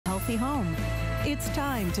healthy home. It's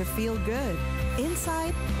time to feel good,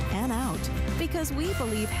 inside and out, because we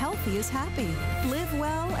believe healthy is happy. Live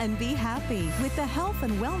well and be happy with the health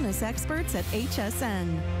and wellness experts at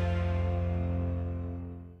HSN.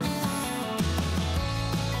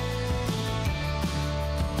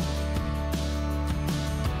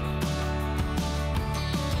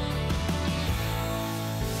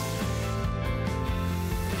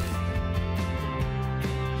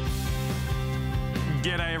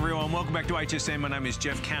 G'day everyone, welcome back to HSN. My name is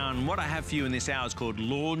Jeff Cowan. What I have for you in this hour is called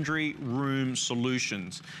Laundry Room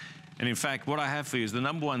Solutions. And in fact, what I have for you is the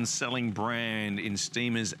 #1 selling brand in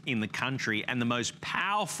steamers in the country and the most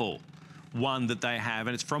powerful one that they have,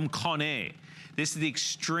 and it's from Conair. This is the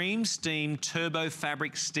Extreme Steam Turbo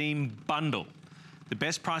Fabric Steam Bundle. The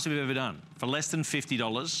best price we've ever done. For less than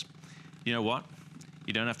 $50. You know what?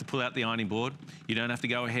 You don't have to pull out the ironing board. You don't have to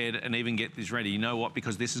go ahead and even get this ready. You know what?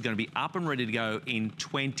 Because this is going to be up and ready to go in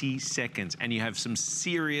 20 seconds. And you have some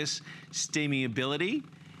serious steaming ability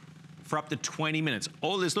for up to 20 minutes.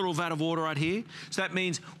 All this little vat of water right here. So that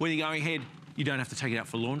means when you're going ahead, you don't have to take it out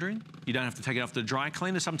for laundering. You don't have to take it off the dry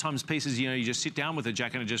cleaner. Sometimes pieces, you know, you just sit down with a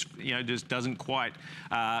jacket and it just, you know, just doesn't quite,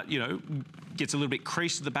 you know, gets a little bit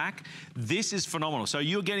creased at the back. This is phenomenal. So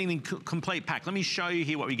you're getting the complete pack. Let me show you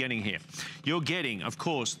here what we're getting here. You're getting, of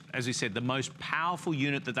course, as we said, the most powerful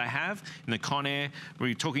unit that they have in the Conair.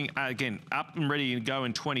 We're talking, again, up and ready to go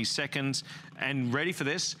in 20 seconds. And ready for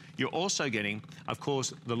this, you're also getting, of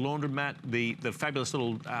course, the laundromat, the fabulous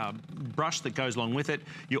little brush that goes along with it.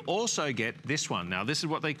 You also get this one. Now, this is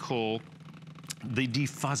what they call the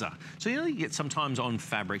defuzzer. So you know you get sometimes on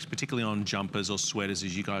fabrics, particularly on jumpers or sweaters,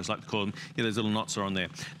 as you guys like to call them, you know, those little knots are on there.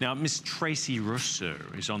 Now, Miss Tracy Russo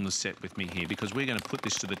is on the set with me here because we're going to put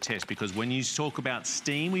this to the test, because when you talk about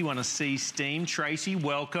steam, we want to see steam. Tracy,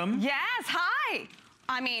 welcome. Yes, hi.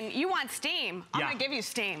 I mean, you want steam. I'm going to give you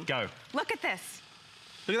steam. Go. Look at this.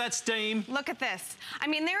 Look at that steam. Look at this. I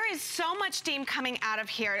mean, there is so much steam coming out of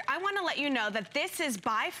here. I want to let you know that this is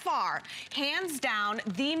by far, hands down,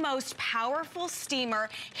 the most powerful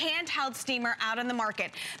steamer, handheld steamer out in the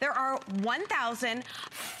market. There are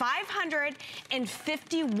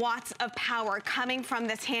 1,550 watts of power coming from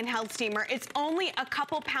this handheld steamer. It's only a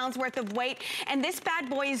couple pounds worth of weight, and this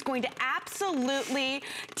bad boy is going to absolutely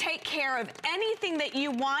take care of anything that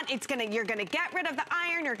you want. You're gonna get rid of the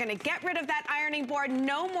iron, you're gonna get rid of that ironing board,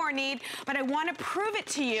 no more need, but I want to prove it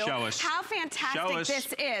to you how fantastic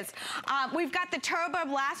this is. We've got the Turbo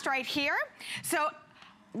Blast right here. So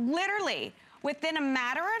literally within a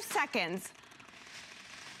matter of seconds,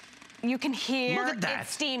 you can hear it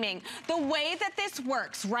steaming. The way that this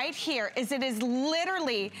works right here is it is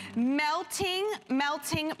literally melting,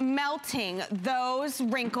 melting, melting those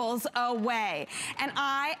wrinkles away. And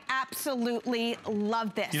I absolutely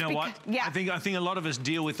love this. You know what? Yeah. I think a lot of us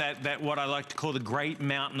deal with that what I like to call the great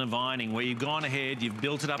mountain of ironing, where you've gone ahead, you've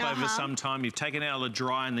built it up over some time, you've taken it out of the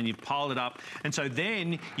dry, and then you've piled it up. And so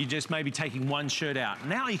then you just maybe taking one shirt out.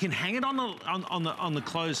 Now you can hang it on the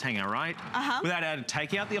clothes hanger, right? Without having to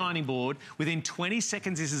take out the ironing board. Within 20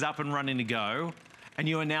 seconds, this is up and running to go. And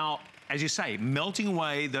you are now, as you say, melting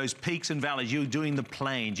away those peaks and valleys. You're doing the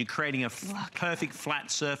planes. You're creating a perfect flat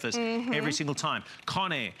surface every single time.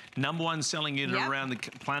 Conair, #1 selling unit around the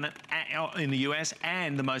planet, in the US,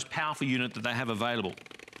 and the most powerful unit that they have available.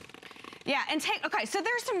 Yeah, and okay, so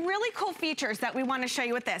there's some really cool features that we want to show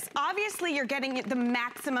you with this. Obviously, you're getting the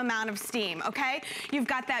maximum amount of steam, okay? You've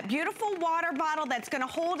got that beautiful water bottle that's going to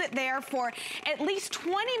hold it there for at least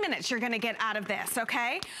 20 minutes you're going to get out of this,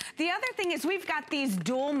 okay? The other thing is we've got these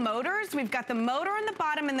dual motors. We've got the motor on the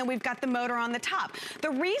bottom, and then we've got the motor on the top.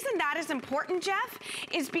 The reason that is important, Jeff,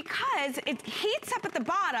 is because it heats up at the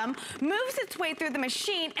bottom, moves its way through the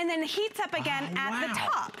machine, and then heats up again at the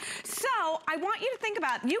top. So I want you to think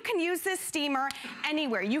about, you can use this steamer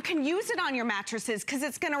anywhere. You can use it on your mattresses because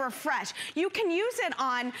it's going to refresh. You can use it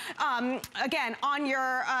on, again, on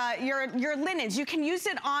your linens. You can use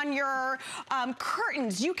it on your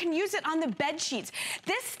curtains. You can use it on the bed sheets.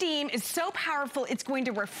 This steam is so powerful. It's going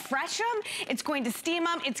to refresh them. It's going to steam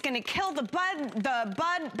them. It's going to kill the bed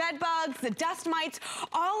bugs, the dust mites,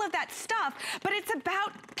 all of that stuff. But it's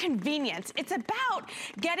about convenience. It's about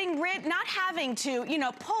getting rid, not having to, you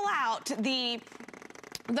know, pull out the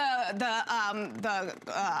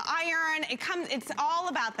iron. It's all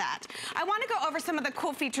about that. I want to go over some of the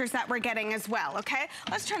cool features that we're getting as well, okay?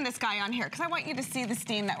 Let's turn this guy on here because I want you to see the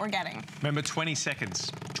steam that we're getting. Remember, 20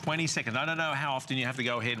 seconds. 20 seconds. I don't know how often you have to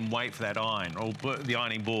go ahead and wait for that iron or put the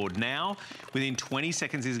ironing board. Now, within 20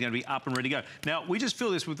 seconds, it's going to be up and ready to go. Now, we just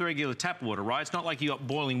fill this with regular tap water, right? It's not like you got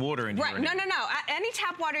boiling water in here. Right, no. Any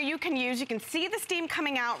tap water you can use. You can see the steam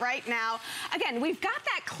coming out right now. Again, we've got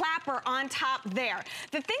that clapper on top there.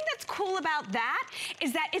 The thing that's cool about that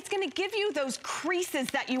is that it's going to give you those creases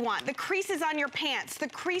that you want. The creases on your pants, the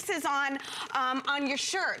creases on your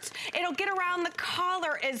shirts. It'll get around the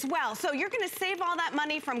collar as well. So you're going to save all that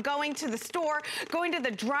money from going to the store, going to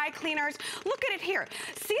the dry cleaners. Look at it here.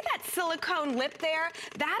 See that silicone lip there?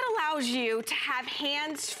 That allows you to have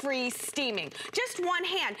hands-free steaming. Just one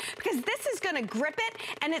hand, because this is going to grip it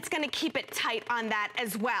and it's going to keep it tight on that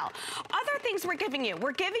as well. Other things we're giving you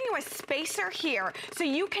a spacer here, so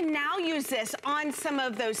you can now use this on some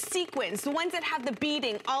of those sequins, the ones that have the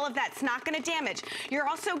beading. All of that's not going to damage. You're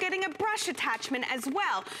also getting a brush attachment as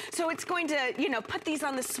well, so it's going to, you know, put these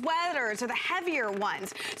on the sweaters or the heavier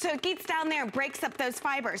ones, so it gets down there and breaks up those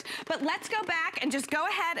fibers. But let's go back and just go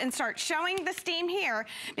ahead and start showing the steam here,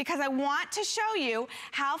 because I want to show you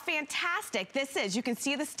how fantastic this is. You can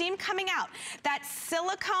see the steam coming out. That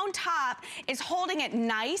silicone top is holding it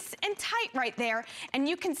nice and tight right there, and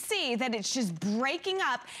you can see that it's just breaking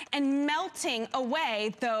up and melting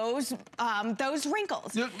away those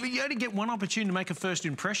wrinkles. You only get one opportunity to make a first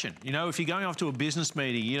impression. You know, if you're going off to a business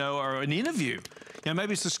meeting, you know, or an interview, you know,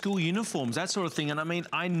 maybe it's the school uniforms, that sort of thing. And I mean,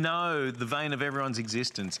 I know the vein of everyone's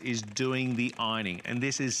existence is doing the ironing, and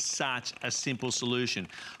this is such a simple solution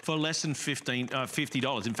for less than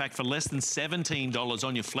 $50. In fact, for less than $17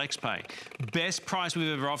 on your FlexPay. Best price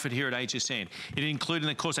we've ever offered here at HSN. It included,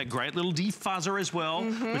 of course, that great little defuzzer as well,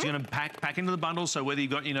 which you're going to pack into the bundle. So whether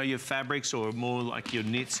you've got, you know, your fabrics or more like your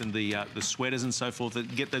knits and the sweaters and so forth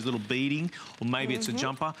that get those little beading, or maybe it's a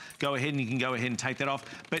jumper, go ahead and you can go ahead and take that off.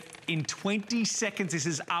 But in 20 seconds, this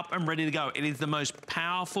is up and ready to go. It is the most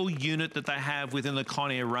powerful unit that they have within the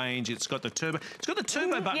Conair range. It's got the turbo. It's got the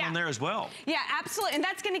turbo button on there as well. Yeah, absolutely. And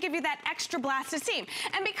that's going to give you that extra blast of steam.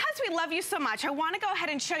 And because we love you so much, I want to go ahead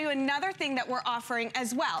and show you another thing that we're offering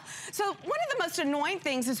as well. So one of the most annoying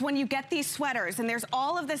things is when you get these sweaters and there's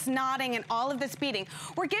all of this knotting and all of this beading.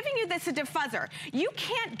 We're giving you this a defuzzer. You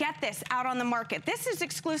can't get this out on the market. This is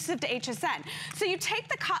exclusive to HSN. So you take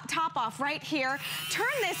the top off right here, turn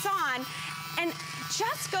this on, and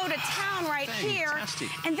just go to town right here.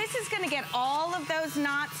 And this is going to get all of those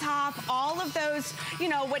knots off, all of those, you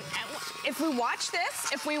know, if we watch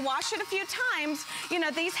this, if we wash it a few times, you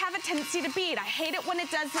know, these have a tendency to bead. I hate it when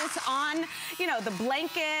it does this on, you know, the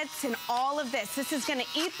blankets and all of this. This is going to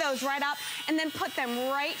eat those right up and then put them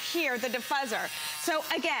right here, the defuzzer. So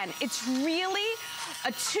again, it's really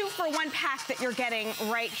a 2-for-1 pack that you're getting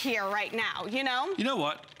right here, right now, you know? You know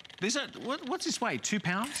what? What's this weigh, 2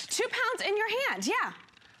 pounds? 2 pounds in your hand, yeah.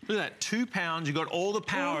 Look at that, 2 pounds. You've got all the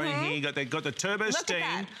power in here. They've got the turbo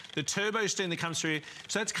steam, the turbo steam that comes through.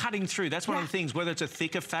 So that's cutting through. That's one of the things, whether it's a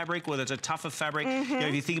thicker fabric, whether it's a tougher fabric. You know,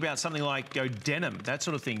 if you think about something like denim, that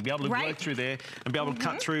sort of thing, be able to work through there and be able to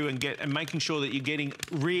cut through and making sure that you're getting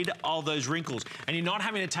rid of those wrinkles. And you're not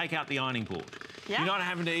having to take out the ironing board. You're not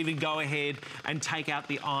having to even go ahead and take out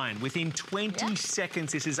the iron. Within 20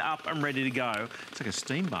 seconds, this is up and ready to go. It's like a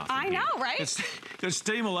steam bath. I know, right? It's got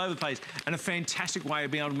steam all over the place, and a fantastic way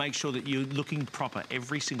of being able to make sure that you're looking proper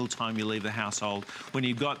every single time you leave the household when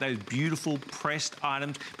you've got those beautiful pressed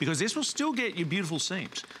items, because this will still get your beautiful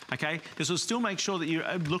seams, okay? This will still make sure that you're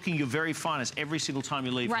looking your very finest every single time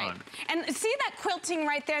you leave home. And see that quilting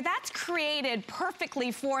right there? That's created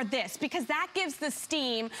perfectly for this, because that gives the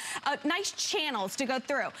steam nice channels to go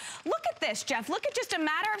through. Look at this, Jeff. Look at just a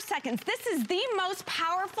matter of seconds. This is the most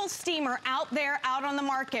powerful steamer out there, out on the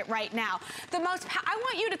market right now. I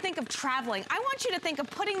want you to think of traveling. I want you to think of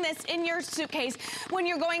putting this in your suitcase when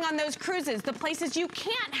you're going on those cruises, the places you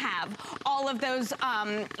can't have all of those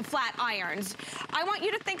flat irons. I want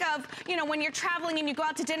you to think of, you know, when you're traveling and you go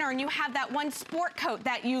out to dinner and you have that one sport coat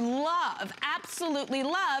that you love, absolutely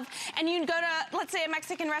love, and you go to, let's say, a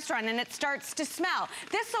Mexican restaurant and it starts to smell.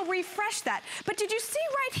 This will refresh that. But did you see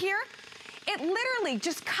right here? It literally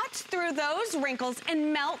just cuts through those wrinkles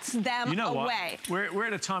and melts them away. You know what? We're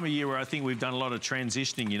at a time of year where I think we've done a lot of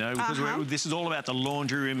transitioning, you know, because this is all about the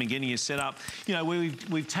laundry room and getting you set up. You know,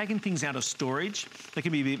 we've taken things out of storage. They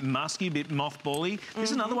can be a bit musky, a bit mothbally.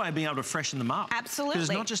 There's another way of being able to freshen them up. Absolutely. Because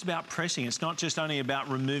it's not just about pressing. It's not just only about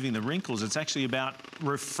removing the wrinkles. It's actually about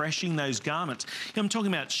refreshing those garments. You know, I'm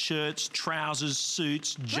talking about shirts, trousers,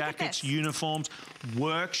 suits, jackets, uniforms,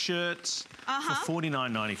 work shirts. for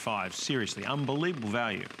 $49.95. Seriously, unbelievable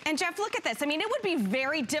value. And Jeff, look at this. I mean, it would be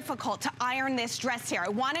very difficult to iron this dress here. I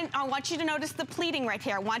want you to notice the pleating right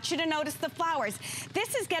here. I want you to notice the flowers.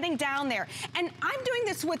 This is getting down there. And I'm doing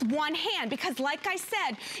this with one hand because, like I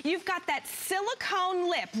said, you've got that silicone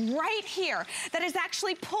lip right here that is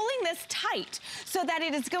actually pulling this tight so that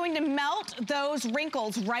it is going to melt those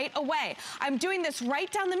wrinkles right away. I'm doing this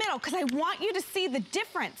right down the middle because I want you to see the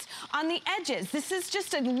difference on the edges. This is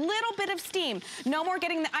just a little bit of steam. No more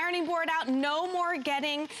getting the ironing board out. No more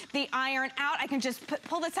getting the iron out. I can just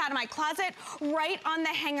pull this out of my closet right on the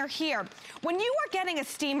hanger here. When you are getting a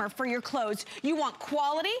steamer for your clothes, you want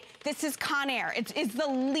quality. This is Conair. It's the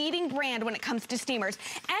leading brand when it comes to steamers.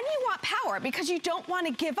 And you want power because you don't want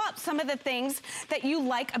to give up some of the things that you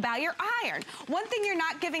like about your iron. One thing you're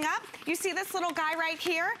not giving up, you see this little guy right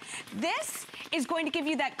here? This is going to give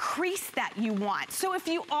you that crease that you want. So if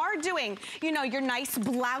you are doing, you know, your nice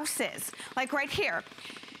blouses, like right here,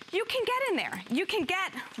 you can get in there. You can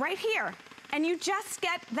get right here. And you just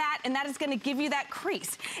get that, and that is going to give you that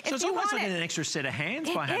crease. So it's almost like an extra set of hands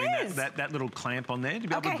by having that little clamp on there to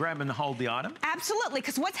be able to grab and hold the item? Absolutely,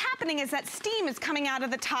 because what's happening is that steam is coming out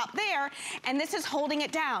of the top there, and this is holding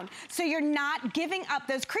it down. So you're not giving up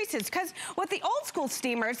those creases, because with the old school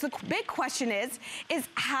steamers, the big question is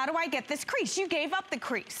how do I get this crease? You gave up the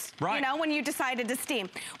crease, you know, when you decided to steam.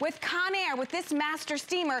 With Conair, with this master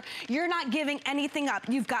steamer, you're not giving anything up.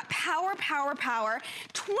 You've got power, power, power.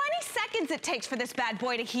 20 seconds it takes for this bad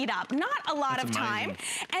boy to heat up. Not a lot of time.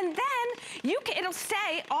 And then it'll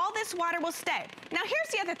stay, all this water will stay. Now here's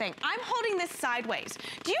the other thing. I'm holding this sideways.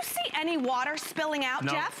 Do you see any water spilling out,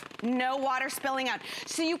 Jeff? No water spilling out.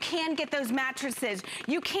 So you can get those mattresses.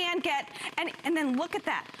 You can get, and then look at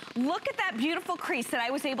that. Look at that beautiful crease that I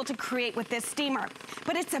was able to create with this steamer.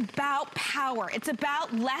 But it's about power. It's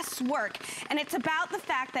about less work. And it's about the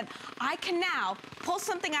fact that I can now pull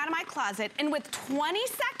something out of my closet, and with 20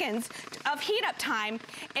 seconds of heat up time,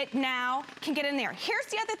 it now can get in there. Here's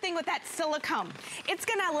the other thing with that silicone. It's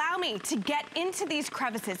gonna allow me to get into these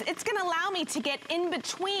crevices. It's gonna allow me to get in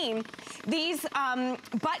between these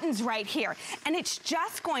buttons right here. And it's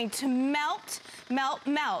just going to melt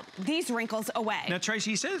these wrinkles away. Now,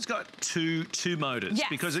 Tracy, you said it's got two motors. Yes.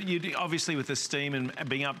 Because obviously with the steam and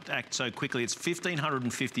being up act so quickly, it's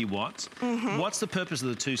 1,550 watts. What's the purpose of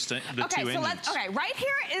the two engines? Right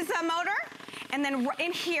here is a motor. And then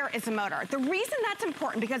in here is a motor. The reason that's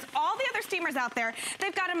important, because all the other steamers out there,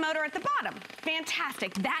 they've got a motor at the bottom.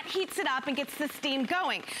 Fantastic. That heats it up and gets the steam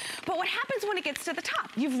going. But what happens when it gets to the top?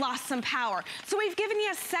 You've lost some power. So we've given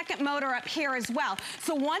you a second motor up here as well.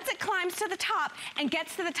 So once it climbs to the top and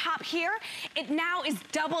gets to the top here, it now is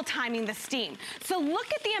double timing the steam. So look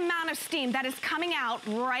at the amount of steam that is coming out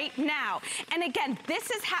right now. And again, this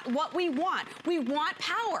is what we want. We want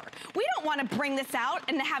power. We don't want to bring this out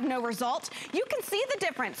and have no results. You can see the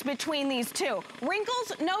difference between these two.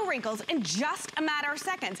 Wrinkles, no wrinkles, in just a matter of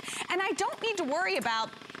seconds. And I don't need to worry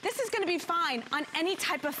about, this is gonna be fine on any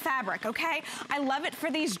type of fabric, okay? I love it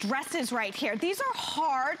for these dresses right here. These are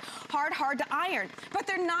hard to iron, but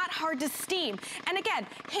they're not hard to steam. And again,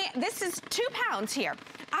 this is 2 pounds here.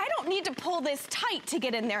 I don't need to pull this tight to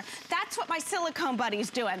get in there. That's what my silicone buddy's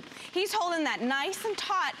doing. He's holding that nice and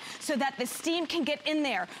taut so that the steam can get in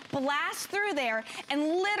there, blast through there, and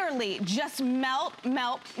literally just melt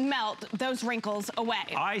those wrinkles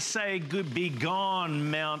away. I say be gone,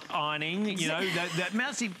 Mount Ironing. You know, that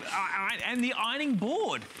massive, and the ironing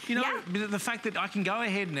board. You know, the fact that I can go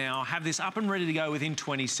ahead now, have this up and ready to go within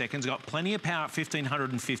 20 seconds. I've got plenty of power at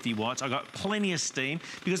 1,550 watts. I've got plenty of steam,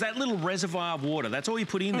 because that little reservoir of water, that's all you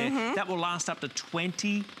put in there, that will last up to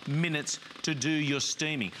 20 minutes to do your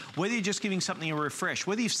steaming. Whether you're just giving something a refresh,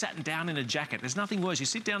 whether you've sat down in a jacket, there's nothing worse. You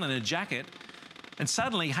sit down in a jacket, and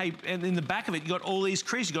suddenly, hey, and in the back of it, you've got all these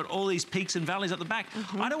creases, you've got all these peaks and valleys at the back.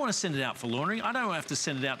 I don't want to send it out for laundering. I don't have to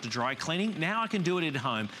send it out to dry cleaning. Now I can do it at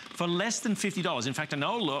home for less than $50. In fact, I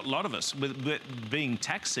know a lot of us, with being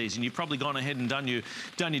tax season, you've probably gone ahead and done your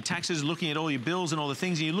taxes, looking at all your bills and all the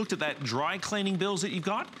things, and you looked at that dry cleaning bills that you've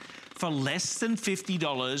got. For less than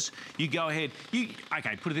 $50, you go ahead.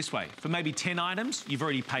 Okay, put it this way. For maybe 10 items, you've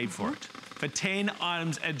already paid for it. For 10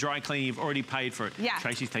 items at dry cleaning, you've already paid for it. Yeah.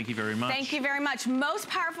 Tracy, thank you very much. Thank you very much. Most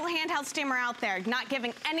powerful handheld steamer out there. Not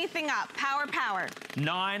giving anything up. Power, power.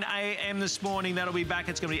 9 a.m. this morning. That'll be back.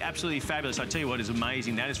 It's going to be absolutely fabulous. I tell you what is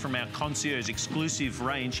amazing. That is from our Concierge exclusive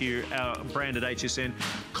range here, our brand at HSN.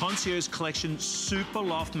 Concierge Collection Super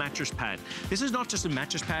Loft Mattress Pad. This is not just a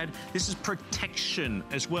mattress pad. This is protection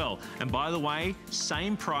as well. And by the way,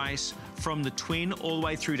 same price from the twin all the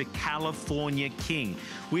way through to California King.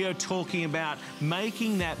 We are talking about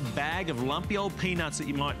making that bag of lumpy old peanuts that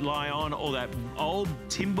you might lie on, or that old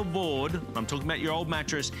timber board, I'm talking about your old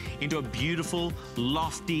mattress, into a beautiful,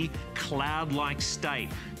 lofty, cloud-like state.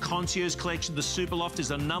 Concierge Collection, the Super Loft, is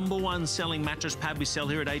the #1 selling mattress pad we sell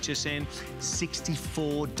here at HSN,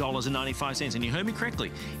 $64.95. And you heard me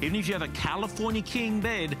correctly, even if you have a California King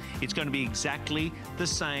bed, it's going to be exactly the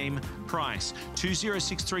same price.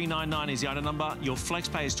 206399 is the item number. Your flex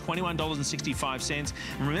pay is $21.65.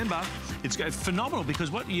 And remember, it's phenomenal,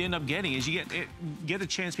 because what you end up getting is you get a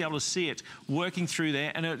chance to be able to see it working through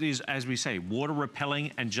there, and it is, as we say, water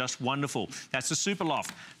repelling and just wonderful. That's the Super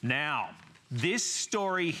Loft. Now, this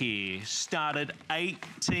story here started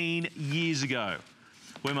 18 years ago,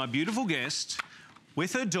 where my beautiful guest,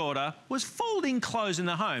 with her daughter, was folding clothes in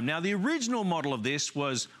the home. Now, the original model of this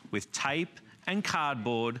was with tape and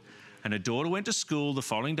cardboard, and her daughter went to school. The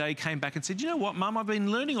following day came back and said, you know what, Mum, I've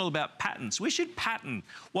been learning all about patterns. We should pattern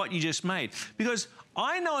what you just made, because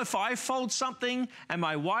I know if I fold something and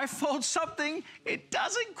my wife folds something, it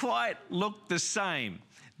doesn't quite look the same.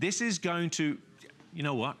 This is going to, you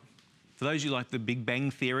know what? For those of you like the Big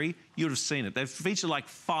Bang Theory, you would have seen it. They've featured like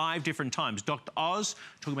 5 different times. Dr. Oz,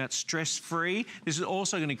 talking about stress-free. This is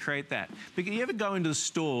also going to create that. But you ever go into the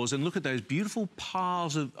stores and look at those beautiful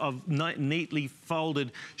piles of neatly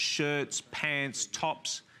folded shirts, pants,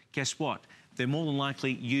 tops? Guess what? They're more than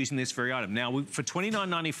likely using this very item. Now, for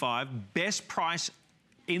 $29.95, best price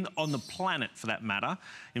on the planet, for that matter.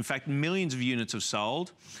 In fact, millions of units have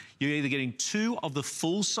sold. You're either getting 2 of the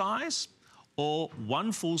full size, or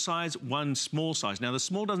 1 full size, 1 small size. Now, the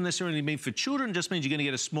small doesn't necessarily mean for children, it just means you're going to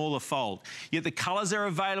get a smaller fold. Yet the colours are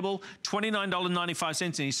available, $29.95,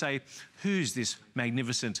 and you say, who's this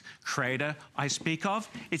magnificent creator I speak of?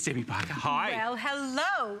 It's Debbie Parker. Hi. Well,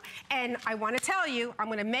 hello. And I want to tell you, I'm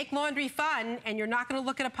going to make laundry fun, and you're not going to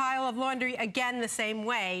look at a pile of laundry again the same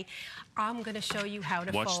way. I'm going to show you how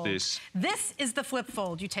to fold. Watch this. This is the flip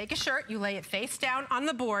fold. You take a shirt, you lay it face down on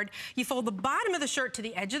the board, you fold the bottom of the shirt to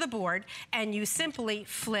the edge of the board, and you simply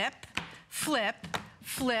flip, flip,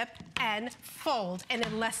 flip, and fold. And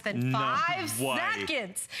in less than 5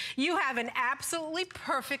 seconds, you have an absolutely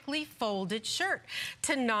perfectly folded shirt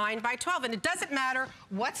to 9 by 12. And it doesn't matter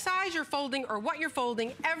what size you're folding or what you're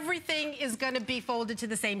folding, everything is going to be folded to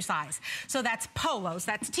the same size. So that's polos,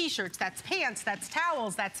 that's t-shirts, that's pants, that's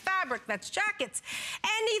towels, that's fabric, that's jackets.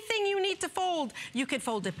 Anything you need to fold, you can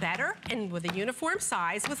fold it better and with a uniform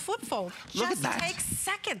size with flip fold. Look at that. Just takes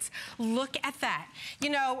seconds. Look at that. You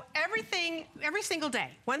know, everything, every single day,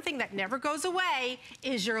 one thing that never goes away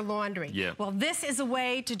is your laundry. Yeah. Well, this is a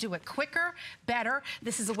way to do it quicker, better.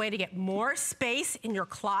 This is a way to get more space in your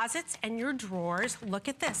closets and your drawers. Look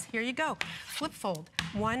at this. Here you go. Flip fold.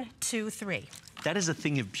 1, 2, 3. That is a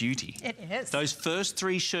thing of beauty. It is. Those first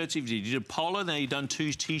 3 shirts you did a polo, then you've done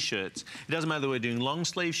 2 t-shirts. It doesn't matter whether we're doing long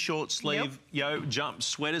sleeve, short sleeve, jump,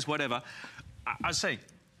 sweaters, whatever. I say,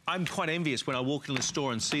 I'm quite envious when I walk in the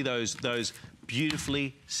store and see those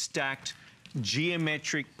beautifully stacked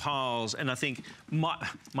geometric piles, and I think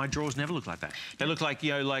my drawers never look like that. They look like,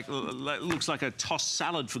 you know, like looks like a tossed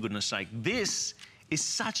salad, for goodness sake. This is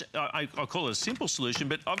such, I call it a simple solution,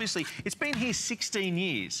 but obviously it's been here 16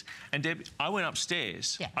 years. And Deb, I went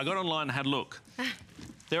upstairs, I got online and had a look.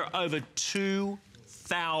 There are over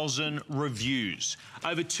 2,000 reviews.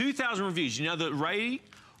 Over 2,000 reviews. You know the rating?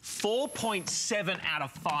 4.7 out of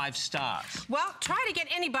 5 stars. Well, try to get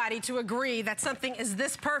anybody to agree that something is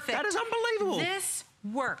this perfect. That is unbelievable. This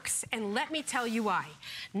works, and let me tell you why.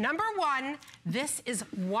 Number 1, this is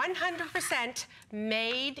 100%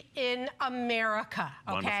 made in America,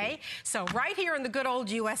 okay? Wonderful. So right here in the good old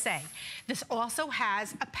USA. This also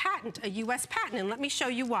has a patent, a US patent, and let me show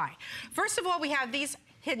you why. First of all, we have these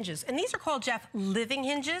hinges, and these are called, Jeff, living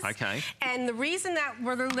hinges. Okay. And the reason that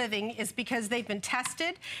where they're living is because they've been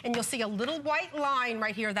tested, and you'll see a little white line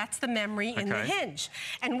right here. That's the memory in the hinge.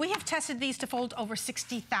 And we have tested these to fold over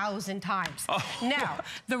 60,000 times. Oh. Now,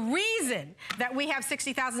 the reason that we have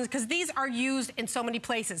 60,000 is because these are used in so many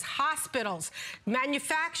places. Hospitals,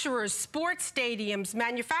 manufacturers, sports stadiums,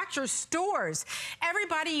 manufacturers, stores.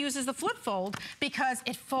 Everybody uses the flip fold because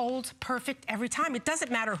it folds perfect every time. It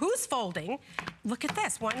doesn't matter who's folding. Look at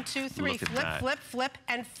this. 1, 2, 3. Flip, flip, flip,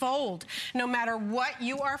 and fold. No matter what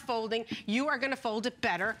you are folding, you are going to fold it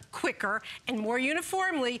better, quicker, and more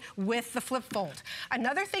uniformly with the flip fold.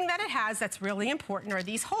 Another thing that it has that's really important are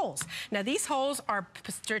these holes. Now, these holes are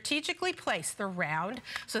strategically placed. They're round,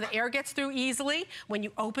 so the air gets through easily. When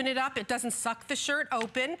you open it up, it doesn't suck the shirt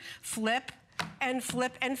open. Flip, and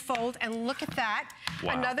flip and fold, and look at that.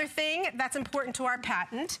 Wow. Another thing that's important to our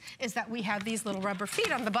patent is that we have these little rubber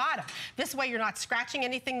feet on the bottom. This way you're not scratching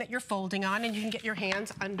anything that you're folding on, and you can get your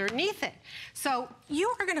hands underneath it. So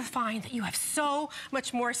you are gonna find that you have so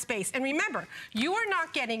much more space. And remember, you are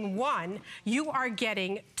not getting one, you are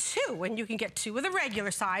getting two, and you can get two of the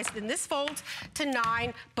regular size, and this folds to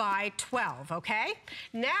 9 by 12, okay?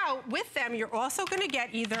 Now, with them, you're also gonna get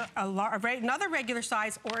either another regular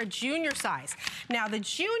size or a junior size. Now, the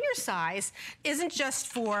junior size isn't just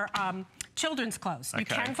for children's clothes. You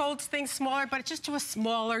can fold things smaller, but it's just to a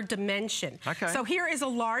smaller dimension. So here is a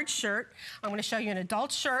large shirt. I'm going to show you an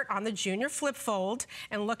adult shirt on the junior flip fold.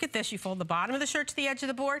 And look at this. You fold the bottom of the shirt to the edge of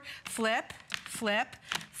the board, flip, flip,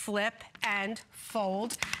 flip, and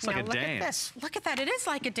fold. It's now like look at this. Look at that. It is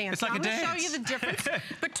like a dance. It's like I'm going to show you the difference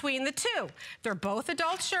between the two. They're both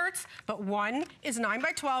adult shirts, but one is 9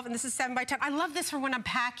 by 12 and this is 7 by 10. I love this for when I'm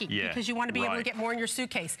packing because you want to be able to get more in your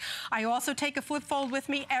suitcase. I also take a flip fold with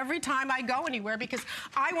me every time I go anywhere because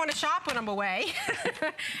I want to shop when I'm away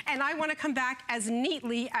and I want to come back as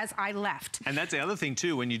neatly as I left. And that's the other thing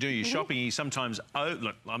too, when you do your shopping, you sometimes,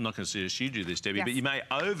 look, I'm not going to suggest you do this, Debbie, but you may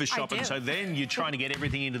over-shop and so then you're trying to get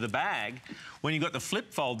everything into the bag. When you've got the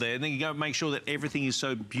flip fold there, then you go make sure that everything is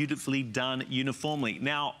so beautifully done uniformly.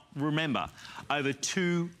 Now, remember, over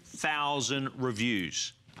 2,000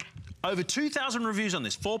 reviews. Over 2,000 reviews on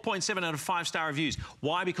this, 4.7 out of 5-star reviews.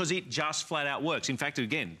 Why? Because it just flat out works. In fact,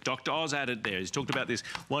 again, Dr. Oz added there. He's talked about this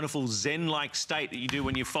wonderful Zen-like state that you do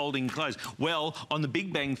when you're folding clothes. Well, on the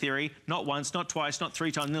Big Bang Theory, not once, not twice, not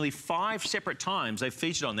 3 times, nearly 5 separate times they've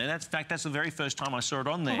featured on there. In fact, that's the very first time I saw it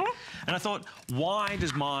on there. And I thought, why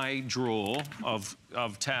does my drawer of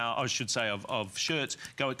shirts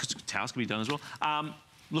go, because towels can be done as well,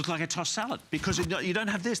 look like a tossed salad? Because you don't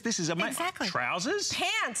have this. This is a trousers?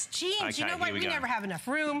 Pants, jeans. You know what? We never have enough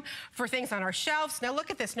room for things on our shelves. Now look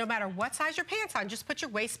at this. No matter what size your pants on, just put your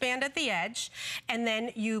waistband at the edge, and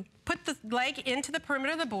then you put the leg into the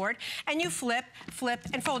perimeter of the board, and you flip, flip,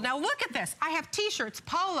 and fold. Now look at this. I have t-shirts,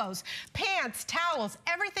 polos, pants, towels.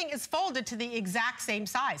 Everything is folded to the exact same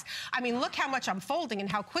size. I mean, look how much I'm folding and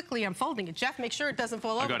how quickly I'm folding it. Jeff, make sure it doesn't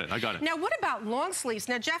fall over. I got it. Now, what about long sleeves?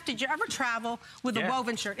 Now, Jeff, did you ever travel with a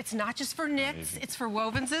woven shirt? It's not just for knits, it's for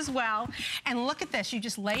wovens as well. And look at this. You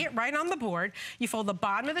just lay it right on the board. You fold the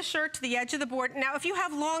bottom of the shirt to the edge of the board. Now, if you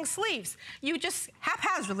have long sleeves, you just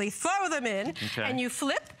haphazardly throw them in, and you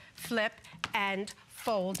flip, flip, and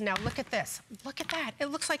fold. Now look at this. Look at that. It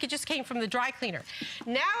looks like it just came from the dry cleaner.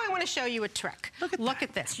 Now I want to show you a trick. Look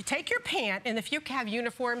at this. You take your pant, and if you have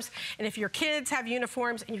uniforms, and if your kids have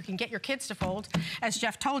uniforms, and you can get your kids to fold, as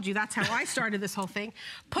Jeff told you, that's how I started this whole thing.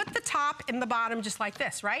 Put the top and the bottom just like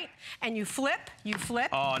this, right? And you flip, you flip.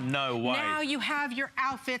 Oh, no way. Now you have your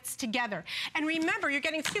outfits together. And remember, you're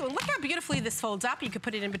getting two. And look how beautifully this folds up. You could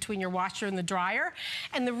put it in between your washer and the dryer.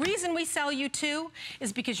 And the reason we sell you two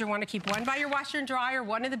is because you want to keep one by your washer and dryer,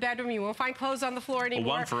 one in the bedroom. You won't find clothes on the floor anymore.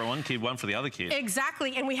 Well, one for one kid, one for the other kid.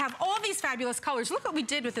 Exactly. And we have all these fabulous colors. Look what we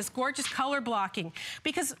did with this gorgeous color blocking.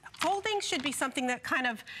 Because folding should be something that kind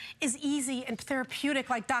of is easy and therapeutic,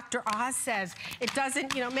 like Dr. Oz says. It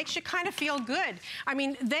doesn't, you know, makes you kind of feel good. I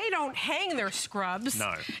mean, they don't hang their scrubs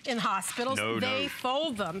in hospitals. They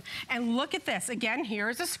fold them. And look at this. Again,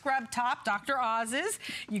 here's a scrub top, Dr. Oz's.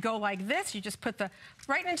 You go like this. You just put the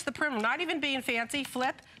right into the perimeter, not even being fancy.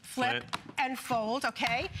 Flip, flip, and fold,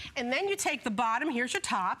 okay? And then you take the bottom, here's your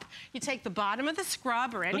top, you take the bottom of the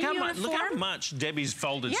scrub or any uniform. Look how much Debbie's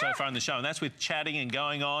folded so far in the show, and that's with chatting and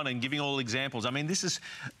going on and giving all examples. I mean, this is,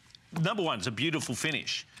 number one, it's a beautiful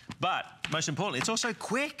finish. But most importantly, it's also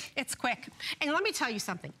quick. It's quick. And let me tell you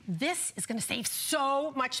something. This is going to save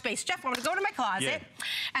so much space. Jeff, I want to go to my closet,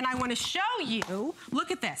 and I want to show you,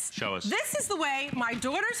 look at this. Show us. This is the way my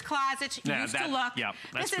daughter's closet used to look. Yeah,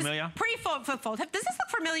 that's familiar. Pre-fold. Does this look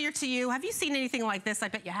familiar to you? Have you seen anything like this? I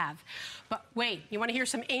bet you have. But wait, you want to hear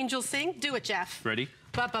some angels sing? Do it, Jeff. Ready?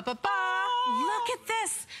 Ba-ba-ba-ba. Look at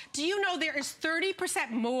this. Do you know there is 30%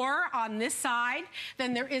 more on this side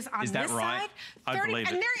than there is on this side? Is that right? I believe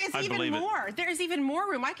it. And there is even more. There is even more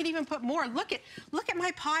room. I could even put more. Look at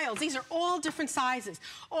my piles. These are all different sizes,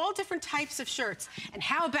 all different types of shirts. And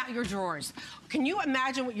how about your drawers? Can you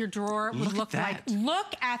imagine what your drawer would look like?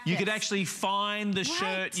 Look at this. You could actually find the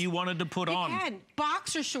shirt you wanted to put on. You can.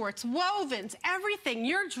 Boxer shorts, wovens, everything.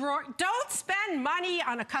 Your drawer. Don't spend money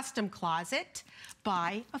on a custom closet.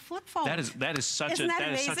 buy a flip fold. That is such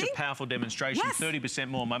a powerful demonstration. Yes. 30%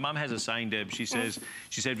 more. My mum has a saying, Deb. She said,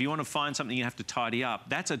 if you want to find something you have to tidy up,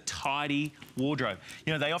 that's a tidy wardrobe.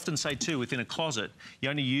 You know, they often say too, within a closet, you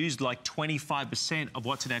only use like 25% of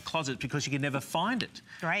what's in our closet because you can never find it.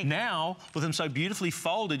 Right. Now, with them so beautifully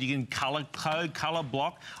folded, you can colour code, colour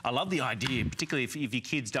block. I love the idea, particularly if your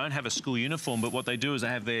kids don't have a school uniform, but what they do is they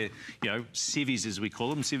have their, you know, civvies as we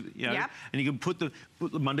call them, you know, and you can put the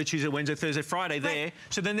Monday, Tuesday, Wednesday, Thursday, Friday there.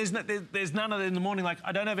 So then there's none of it in the morning. Like,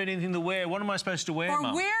 I don't have anything to wear. What am I supposed to wear, Or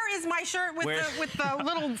Mum? where is my shirt with the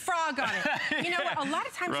little frog on it? You know what? A lot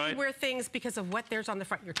of times you wear things because of what there's on the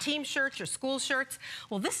front. Your team shirts, your school shirts.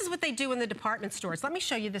 Well, this is what they do in the department stores. Let me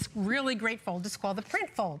show you this really great fold. It's called the print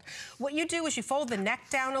fold. What you do is you fold the neck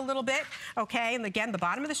down a little bit, okay? And again, the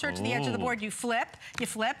bottom of the shirt to the edge of the board, you flip, you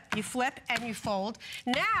flip, you flip, and you fold.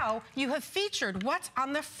 Now you have featured what's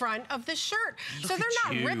on the front of the shirt. So they're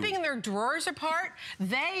not ripping their drawers apart.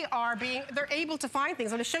 They're able to find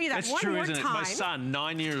things. I'm going to show you that one more time. My son,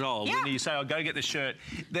 9 years old, when you say, "I'll go get the shirt,"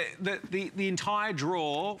 the entire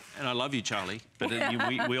drawer, and I love you, Charlie, but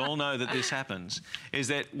we all know that this happens, is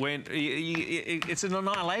that when it's an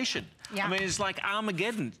annihilation. I mean, it's like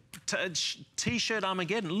Armageddon. T-shirt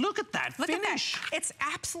Armageddon. Look at that finish. Look at that. It's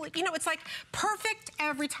absolutely, you know, it's like perfect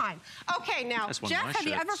every time. Okay, now, Jeff, have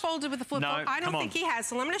you ever folded with a flip fold? I don't think he has,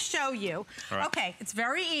 so I'm going to show you. Right. Okay, it's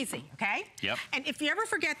very easy, okay? Yep. And if you ever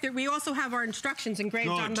forget that, we also have our instructions engraved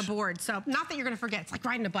on the board, so not that you're going to forget. It's like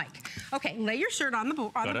riding a bike. Okay, lay your shirt on the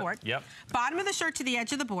board. Yep. Bottom of the shirt to the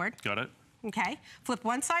edge of the board. Got it. Okay. Flip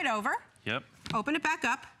one side over. Yep. Open it back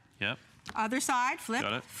up. Yep. Other side,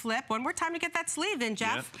 flip, flip. One more time to get that sleeve in,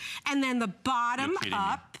 Jeff. Yep. And then the bottom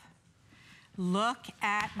up. Look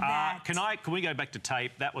at that. Can we go back to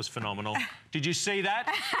tape? That was phenomenal. Did you see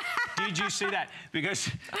that? Did you see that?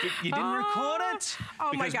 Because you didn't record it.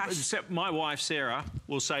 Oh, my gosh. My wife, Sarah,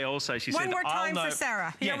 will say also, she said, one more time for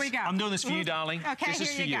Sarah. Here we go. I'm doing this for you, darling. Okay, this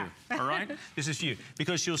is for you. All right? This is for you.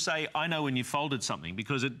 Because she'll say, I know when you folded something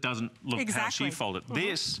because it doesn't look how she folded.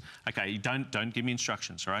 This, okay, don't give me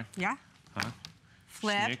instructions, all right? Yeah.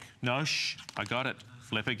 Flip. Snick. No, shh. I got it.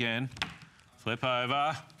 Flip again. Flip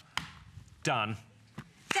over. Done.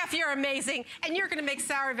 Jeff, you're amazing, and you're going to make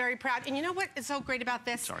Sarah very proud. And you know what is so great about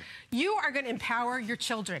this? Sorry. You are going to empower your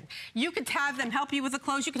children. You could have them help you with the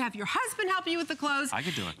clothes. You could have your husband help you with the clothes. I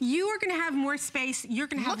could do it. You are going to have more space. You're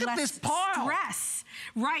going to have less stress.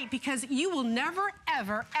 Right, because you will never,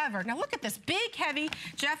 ever, ever. Now look at this, big, heavy.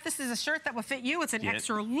 Jeff, this is a shirt that will fit you. It's an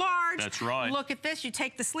extra large. That's right. Look at this. You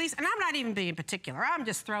take the sleeves, and I'm not even being particular. I'm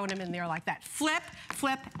just throwing them in there like that. Flip,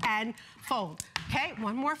 flip, and fold. Okay,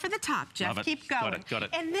 one more for the top, Jeff. Keep going. Got it.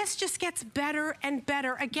 And this just gets better and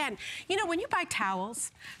better. Again, you know, when you buy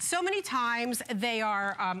towels, so many times they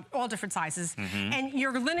are all different sizes, and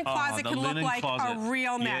your linen closet can look like a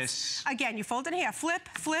real mess. Again, you fold it in half, flip,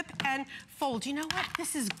 flip, and fold. You know what?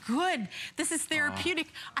 This is good. This is therapeutic.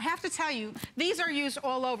 I have to tell you, these are used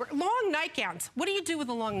all over. Long nightgowns. What do you do with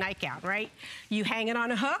a long nightgown, right? You hang it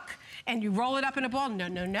on a hook, and you roll it up in a ball. No,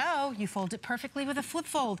 no, no. You fold it perfectly with a flip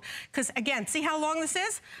fold. Because, again, see how long this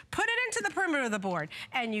is? Put it into the perimeter of the board,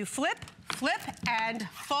 and you flip, flip, and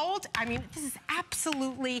fold. I mean, this is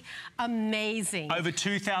absolutely amazing. Over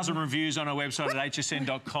 2,000 reviews on our website at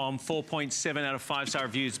hsn.com. 4.7 out of 5-star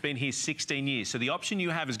reviews. It's been here 16 years. So the option you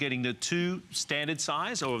have is getting the 2 standard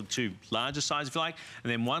size, or 2 larger size, if you like,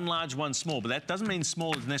 and then 1 large, 1 small. But that doesn't mean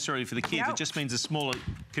small is necessarily for the kids. It just means a smaller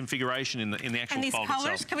configuration in the actual fold itself. And these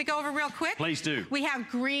colors, can we go over real quick? Please do. We have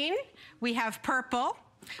green, we have purple,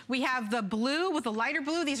 we have the blue with the lighter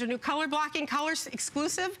blue. These are new color blocking colors,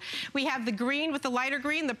 exclusive. We have the green with the lighter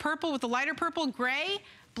green, the purple with the lighter purple, gray,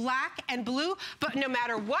 black, and blue. But no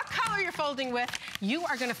matter what color you're folding with, you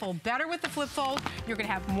are going to fold better with the flip fold. You're going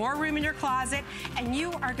to have more room in your closet, and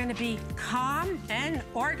you are going to be calm and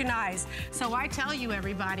organized. So I tell you,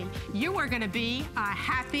 everybody, you are going to be a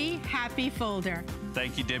happy, happy folder.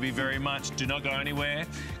 Thank you, Debbie, very much. Do not go anywhere.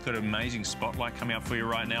 Got an amazing spotlight coming up for you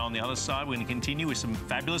right now on the other side. We're going to continue with some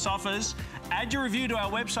fabulous offers. Add your review to our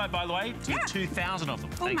website, by the way, to 2,000 of them.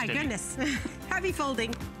 Oh, thanks, my Debbie. goodness. Happy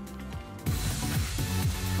folding.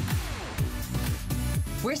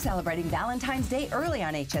 We're celebrating Valentine's Day early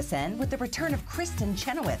on HSN with the return of Kristen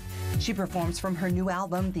Chenoweth. She performs from her new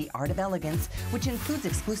album, The Art of Elegance, which includes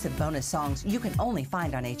exclusive bonus songs you can only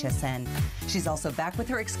find on HSN. She's also back with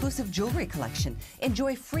her exclusive jewelry collection.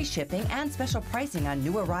 Enjoy free shipping and special pricing on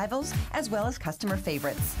new arrivals, as well as customer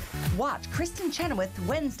favorites. Watch Kristen Chenoweth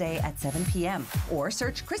Wednesday at 7 p.m. or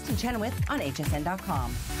search Kristen Chenoweth on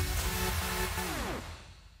hsn.com.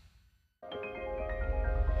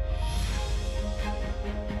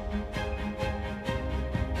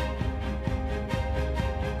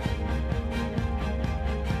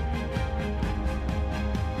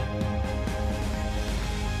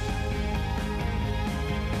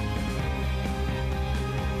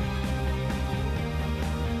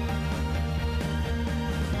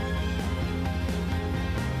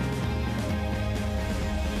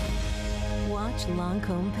 Watch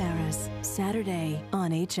Lancôme Paris, Saturday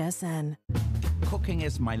on HSN. Cooking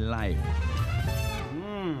is my life.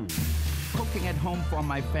 Cooking at home for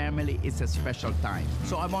my family is a special time.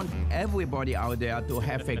 So I want everybody out there to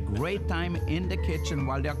have a great time in the kitchen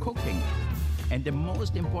while they're cooking. And the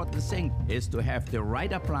most important thing is to have the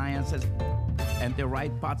right appliances and the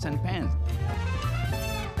right pots and pans.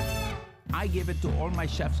 I give it to all my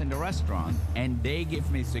chefs in the restaurant, and they give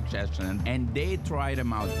me suggestions, and they try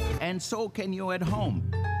them out. And so can you at home.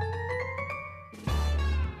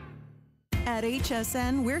 At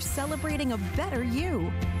HSN, we're celebrating a better you.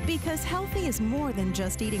 Because healthy is more than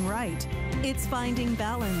just eating right. It's finding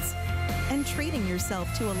balance and treating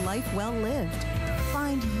yourself to a life well lived.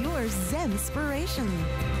 Find your Zen-spiration.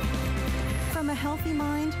 From a healthy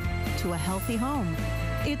mind to a healthy home,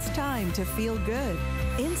 it's time to feel good,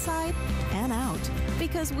 inside and out.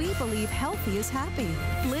 Because we believe healthy is happy.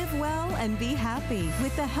 Live well and be happy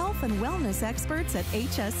with the health and wellness experts at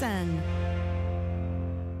HSN.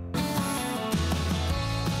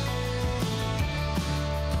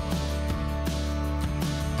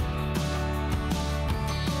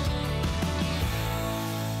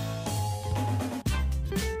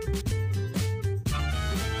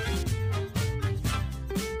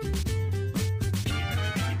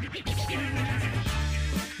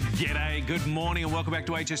 G'day, good morning and welcome back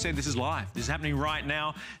to HSN. This is live. This is happening right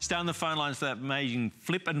now. Stay on the phone lines for that amazing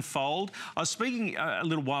flip and fold. I was speaking a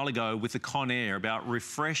little while ago with the Conair about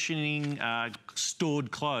refreshing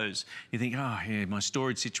stored clothes. You think, oh yeah, my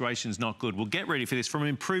storage situation's not good. Well, get ready for this. From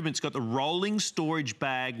Improvement's got the rolling storage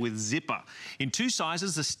bag with zipper in two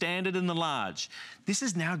sizes, the standard and the large. This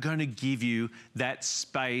is now going to give you that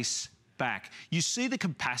space back. You see the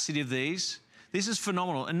capacity of these? This is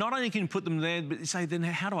phenomenal. And not only can you put them there, but you say, then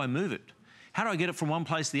how do I move it? How do I get it from one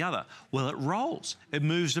place to the other? Well, it rolls. It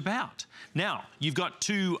moves about. Now, you've got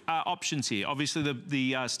two options here. Obviously,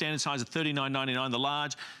 the standard size of $39.99, the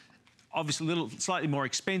large, obviously a little slightly more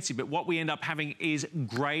expensive, but what we end up having is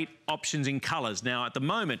great options in colours. Now, at the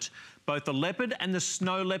moment, both the leopard and the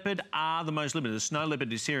snow leopard are the most limited. The snow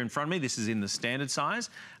leopard is here in front of me. This is in the standard size,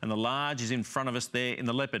 and the large is in front of us there in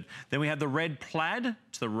the leopard. Then we have the red plaid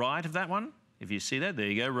to the right of that one. If you see that, there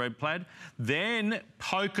you go, red plaid. Then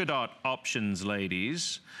polka dot options,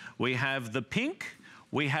 ladies. We have the pink,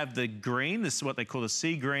 we have the green, this is what they call the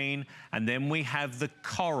sea green, and then we have the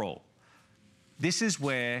coral. This is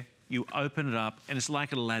where you open it up and it's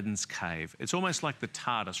like Aladdin's cave. It's almost like the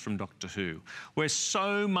TARDIS from Doctor Who, where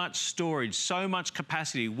so much storage, so much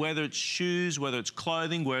capacity, whether it's shoes, whether it's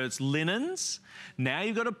clothing, whether it's linens, now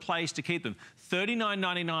you've got a place to keep them.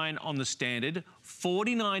 $39.99 on the standard,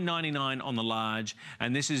 $49.99 on the large,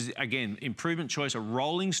 and this is, again, Improvement Choice, a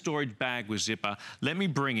rolling storage bag with zipper. Let me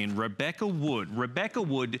bring in Rebecca Wood. Rebecca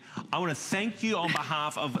Wood, I want to thank you on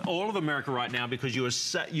behalf of all of America right now because you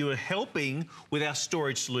are helping with our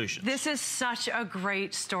storage solution. This is such a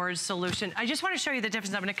great storage solution. I just want to show you the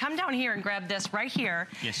difference. I'm going to come down here and grab this right here.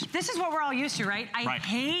 Yes. This is what we're all used to, right? I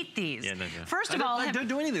hate these. Yeah, no. First of all, they don't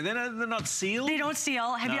do anything. They're not sealed. They don't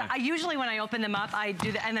seal. Usually when I open them up, I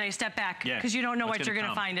do that, and then I step back because you don't know what you're going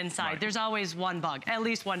to find inside. Right. There's always one bug, at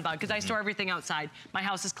least one bug, because I store everything outside. My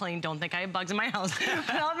house is clean. Don't think I have bugs in my house.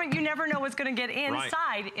 But you never know what's going to get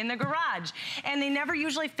inside in the garage, and they never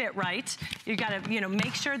usually fit right. You got to,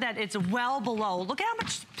 make sure that it's well below. Look at how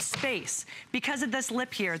much space because of this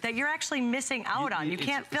lip here that you're actually missing out on. You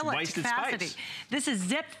can't fill it to capacity. Space. This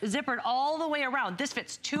is zippered all the way around. This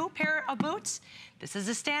fits 2 pair of boots. This is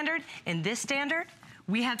a standard, and this standard.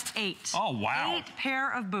 We have 8. Oh, wow. 8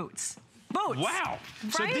 pair of boots. Wow.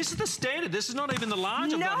 Right? So this is the standard. This is not even the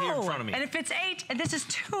large I've got here in front of me. And if it's 8, and this is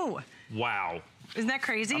 2. Wow. Isn't that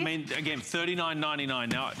crazy? I mean, again,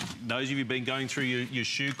 $39.99. Now, those of you who've been going through your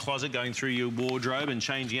shoe closet, going through your wardrobe and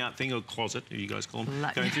changing out thing, or closet, you guys call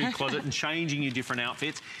them, going through your closet and changing your different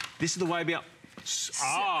outfits, this is the way to be able...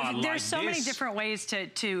 There's so many different ways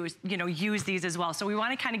to use these as well. So we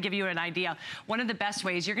want to kind of give you an idea. One of the best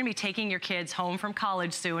ways, you're going to be taking your kids home from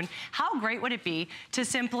college soon. How great would it be to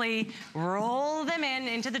simply roll them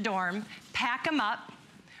into the dorm, pack them up,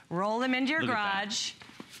 roll them into your garage,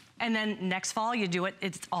 and then next fall you do it,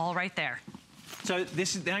 it's all right there. So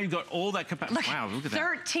this is, now you've got all that capacity. Wow, look at that.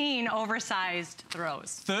 13 oversized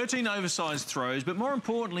throws. 13 oversized throws, but more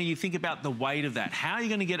importantly, you think about the weight of that. How are you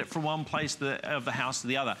going to get it from one place of the house to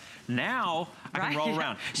the other? Now, I can roll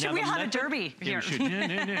around. Should we have a derby here? Yeah,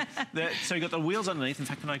 we should. No. So you've got the wheels underneath. In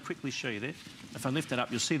fact, can I quickly show you there? If I lift it up,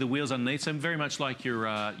 you'll see the wheels underneath. So very much like your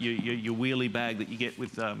wheelie bag that you get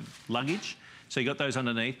with luggage. So you got those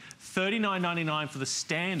underneath. $39.99 for the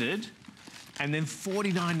standard. and then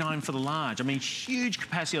 $49.9 for the large. I mean, huge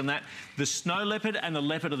capacity on that. The Snow Leopard and the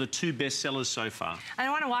Leopard are the two best sellers so far. I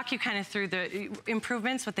want to walk you kind of through the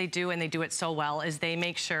improvements. What they do, and they do it so well, is they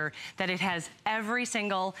make sure that it has every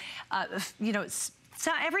single, you know,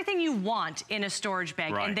 so everything you want in a storage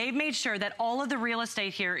bag, and they've made sure that all of the real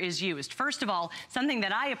estate here is used. First of all, something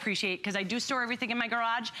that I appreciate, because I do store everything in my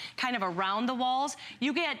garage, kind of around the walls,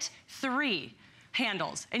 you get 3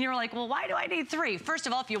 handles. And you're like, well, why do I need 3? First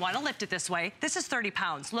of all, if you want to lift it this way, this is 30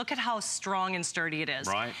 pounds. Look at how strong and sturdy it is.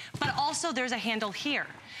 Right. But also there's a handle here,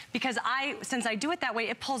 because since I do it that way,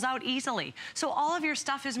 it pulls out easily. So all of your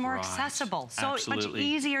stuff is more accessible. So it's much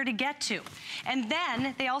easier to get to. And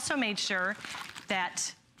then they also made sure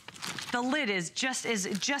that the lid is just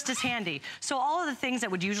as handy. So all of the things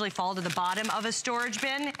that would usually fall to the bottom of a storage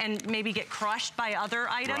bin and maybe get crushed by other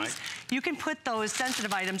items, you can put those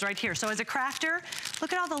sensitive items right here. So as a crafter,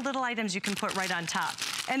 look at all the little items you can put right on top.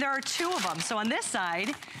 And there are 2 of them. So on this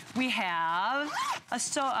side, we have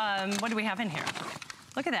what do we have in here?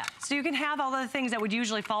 Look at that. So you can have all the things that would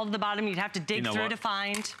usually fall to the bottom. You'd have to dig through to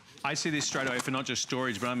find. I see this straight away for not just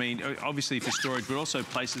storage, but I mean, obviously for storage, but also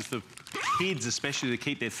places for kids, especially, to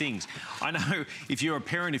keep their things. I know if you're a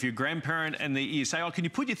parent, if you're a grandparent, and you say, oh, can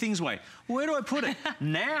you put your things away? Where do I put it?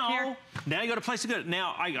 Now you got a place to go.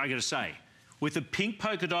 Now, I got to say, with the pink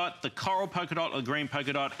polka dot, the coral polka dot, or the green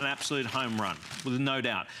polka dot, an absolute home run, with no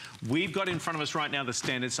doubt. We've got in front of us right now the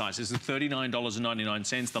standard size. This is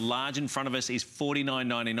 $39.99. The large in front of us is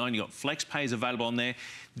 $49.99. You've got flex pays available on there.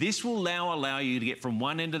 This will now allow you to get from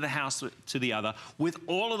one end of the house to the other with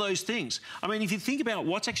all of those things. I mean, if you think about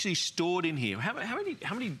what's actually stored in here, how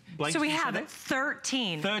many blankets? So we have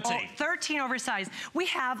 13. 13 oversized. We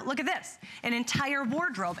have, look at this, an entire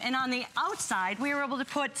wardrobe. And on the outside, we were able to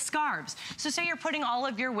put scarves. So say you're putting all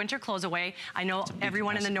of your winter clothes away. I know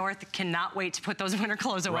everyone in the north cannot wait to put those winter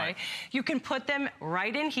clothes away. You can put them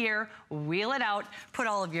right in here, wheel it out, put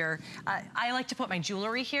all of your, I like to put my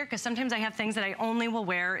jewelry here, because sometimes I have things that I only will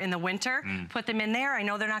wear in the winter. Put them in there. I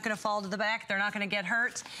know they're not going to fall to the back. They're not going to get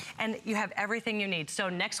hurt. And you have everything you need. So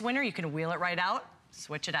next winter, you can wheel it right out.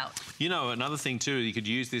 Switch it out. You know, another thing too, you could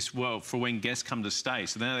use this for when guests come to stay.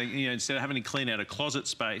 So then, you know, instead of having to clean out a closet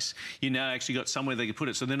space, you now actually got somewhere they can put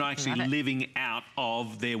it. So they're not actually living out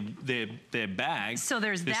of their bag. So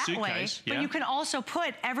there's that way, but you can also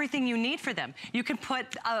put everything you need for them. You can put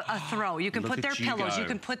a throw. You can put their pillows. You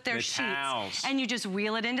can put their sheets. Towels. And you just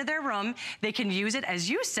wheel it into their room. They can use it, as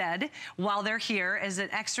you said, while they're here as an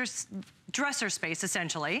extra dresser space,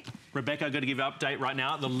 essentially. Rebecca, I've got to give an update right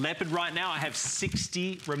now. The Leopard right now, I have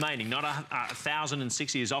 60 remaining, not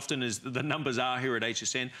 1,060 as often as the numbers are here at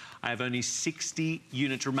HSN. I have only 60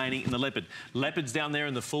 units remaining in the Leopard. Leopard's down there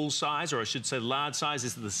in the full size, or I should say large size.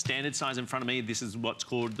 This is the standard size in front of me. This is what's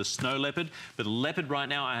called the Snow Leopard. But the Leopard right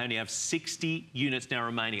now, I only have 60 units now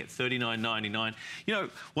remaining at $39.99. You know,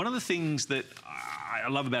 one of the things that I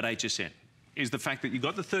love about HSN is the fact that you've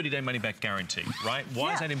got the 30-day money-back guarantee, right?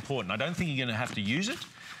 Why is that important? I don't think you're going to have to use it,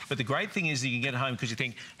 but the great thing is that you can get home because you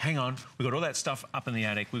think, hang on, we've got all that stuff up in the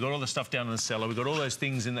attic, we've got all the stuff down in the cellar, we've got all those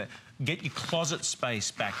things in there. Get your closet space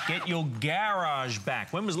back, get your garage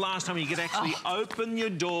back. When was the last time you could actually open your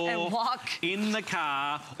door and walk in the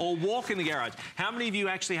car or walk in the garage? How many of you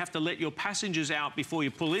actually have to let your passengers out before you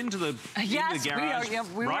pull into the, yes, the garage?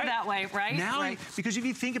 we were that way, right? Now, because if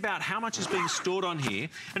you think about how much is being stored on here,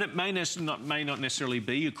 and it may not necessarily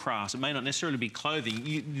be your crafts, it may not necessarily be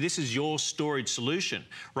clothing, this is your storage solution,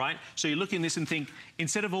 right? So you look in this and think,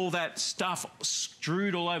 instead of all that stuff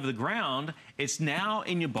strewed all over the ground, it's now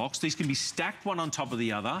in your box. These can be stacked one on top of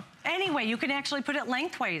the other. Anyway, you can actually put it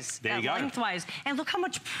lengthways. There you go. Lengthwise. And look how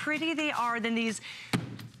much pretty they are than these.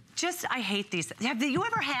 Just, I hate these. Have you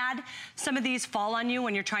ever had some of these fall on you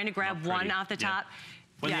when you're trying to grab one off the top?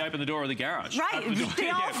 When you open the door of the garage. Right,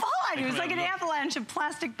 they all fall on you. It's like an avalanche of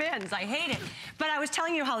plastic bins. I hate it. But I was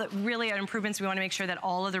telling you how that really are improvements. We want to make sure that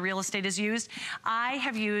all of the real estate is used. I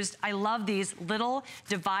love these little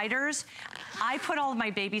dividers. I put all of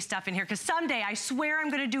my baby stuff in here because someday I swear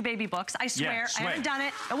I'm going to do baby books. I swear. I haven't done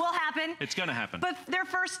it. It will happen. It's going to happen. But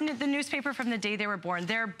the newspaper from the day they were born,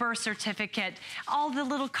 their birth certificate, all the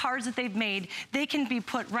little cards that they've made, they can be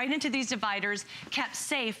put right into these dividers, kept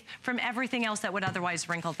safe from everything else that would otherwise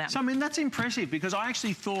wrinkle them. So, I mean, that's impressive because I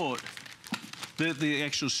actually thought the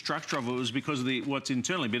actual structure of it was because of what's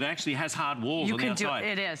internally, but it actually has hard walls on the outside.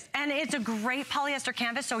 It is. And it's a great polyester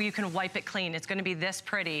canvas, so you can wipe it clean. It's going to be this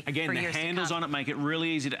pretty. Again, the handles on it make it really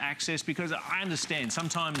easy to access, because I understand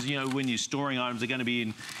sometimes, you know, when you're storing items, they're going to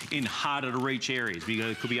be in harder to reach areas.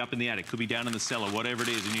 It could be up in the attic, could be down in the cellar, whatever it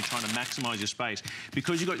is, and you're trying to maximize your space.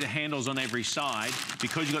 Because you've got the handles on every side,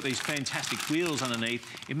 because you've got these fantastic wheels underneath,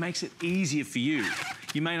 it makes it easier for you.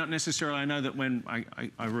 You may not necessarily, I know that when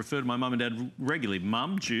I refer to my mum and dad regularly,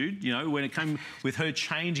 Mum, Jude, you know, when it came with her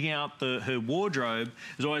changing out her wardrobe,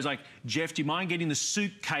 it was always like, Jeff, do you mind getting the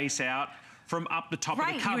suitcase out from up the top of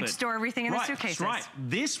the cupboard? Right, you would store everything in the suitcases. Right,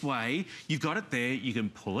 this way, you've got it there, you can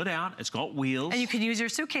pull it out, it's got wheels. And you can use your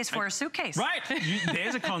suitcase for a suitcase. Right,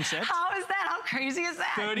 there's a concept. How is that? How crazy is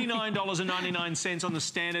that? $39.99 on the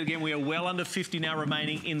standard. Again, we are well under 50 now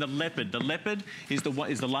remaining in the leopard. The leopard is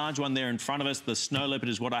the large one there in front of us. The snow leopard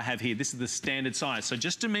is what I have here. This is the standard size. So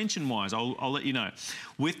just dimension-wise, I'll let you know.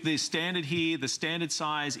 With the standard here, the standard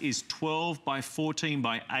size is 12 by 14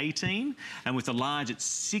 by 18. And with the large, it's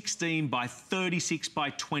 16 by 36 by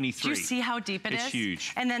 23. Do you see how deep it is? It's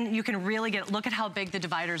huge. And then you can really look at how big the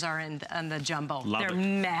dividers are in the jumbo. They're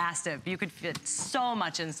massive. You could fit so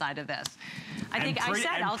much inside of this.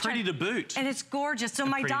 I'll pretty to boot. And it's gorgeous. So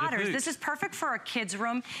my daughters, this is perfect for a kid's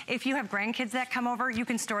room. If you have grandkids that come over, you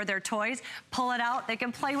can store their toys, pull it out, they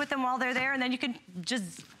can play with them while they're there, and then you can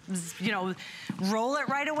just, you know, roll it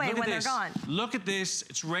right away when they're gone. Look at this,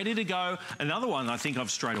 it's ready to go. Another one I think of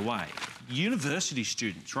straight away. University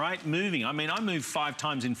students, right? Moving. I mean, I moved 5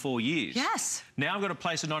 times in 4 years. Yes. Now I've got a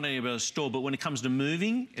place not only able to store, but when it comes to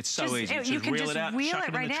moving, it's so easy. You can reel just it out, wheel chuck it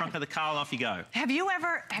it right in the trunk of the car, and off you go. Have you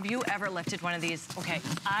ever lifted one of these? Okay,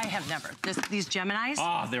 I have never. These Geminis.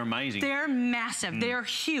 Oh, they're amazing. They're massive. They're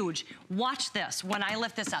huge. Watch this. When I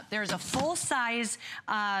lift this up, there's a full-size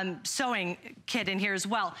sewing kit in here as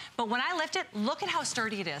well. But when I lift it, look at how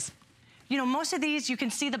sturdy it is. You know, most of these, you can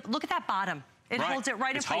see look at that bottom. It holds it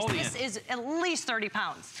right in place. This is at least 30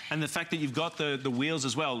 pounds. And the fact that you've got the wheels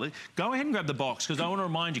as well. Go ahead and grab the box, because I want to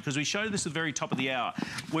remind you, because we showed this at the very top of the hour.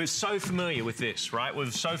 We're so familiar with this, right? We're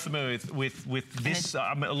so familiar with this.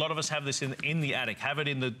 I mean, a lot of us have this in the attic, have it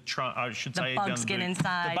in the trunk, I should say. The bugs get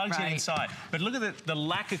inside. The bugs get inside. But look at the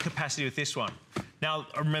lack of capacity with this one. Now,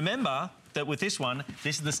 remember that with this one,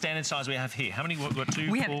 this is the standard size we have here. How many? We've got 2,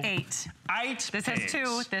 We 4, have 8. 8 This pairs. has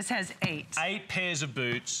 2, this has 8. 8 pairs of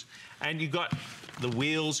boots, and you've got the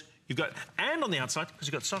wheels, you've got, and on the outside, because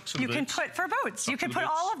you've got socks and boots. You can put, for boots, you can put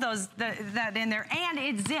all of those, that in there, and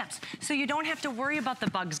it zips. So you don't have to worry about the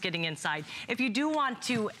bugs getting inside. If you do want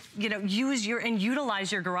to, you know,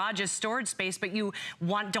 utilize your garage as storage space, but you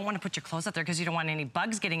don't want to put your clothes up there because you don't want any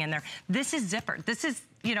bugs getting in there, this is zippered. This is,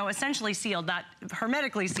 you know, essentially sealed, not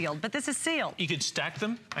hermetically sealed, but this is sealed. You could stack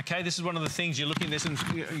them, okay? This is one of the things you're looking at this, and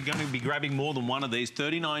you're going to be grabbing more than one of these.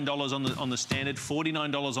 $39 on the standard,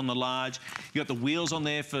 $49 on the large. You got the wheels on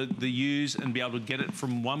there for the use and be able to get it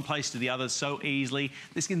from one place to the other so easily.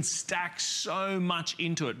 This can stack so much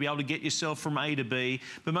into it, be able to get yourself from A to B.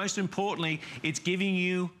 But most importantly, it's giving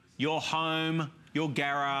you your home, your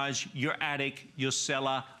garage, your attic, your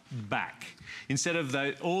cellar back. Instead of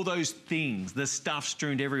all those things, the stuff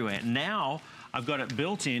strewn everywhere. Now I've got it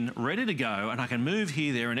built in, ready to go, and I can move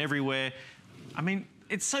here, there, and everywhere. I mean,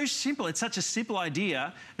 it's so simple. It's such a simple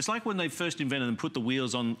idea. It's like when they first invented and put the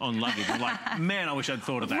wheels on luggage. I'm like, man, I wish I'd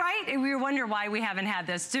thought of that. Right? And we wonder why we haven't had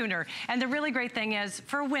this sooner. And the really great thing is,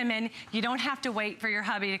 for women, you don't have to wait for your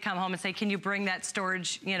hubby to come home and say, can you bring that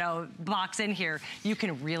storage, you know, box in here? You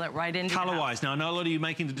can reel it right into Color-wise. Now, I know a lot of you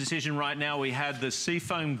making the decision right now. We had the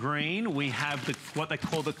seafoam green. We have what they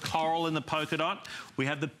call the coral in the polka dot. We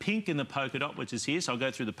have the pink in the polka dot, which is here. So I'll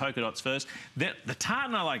go through the polka dots first. The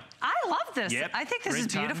tartan I like. I love this. Yep. I think this is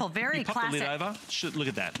beautiful. Very classic. You pop the lid over. Look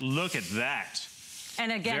at that. Look at that.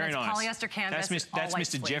 And again, very it's nice. Polyester canvas. That's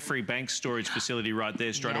Mr. Jeffrey Banks' storage facility right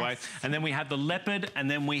there straight away. And then we have the leopard, and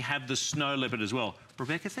then we have the snow leopard as well.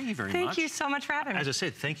 Rebecca, thank you very much. Thank you so much for having me. As I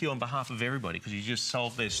said, thank you on behalf of everybody, because you just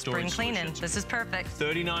solved their storage Spring cleaning. solutions. This is perfect.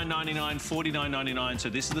 $39.99, $49.99. So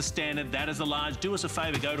this is the standard. That is the large. Do us a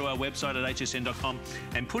favour. Go to our website at hsn.com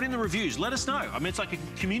and put in the reviews. Let us know. I mean, it's like a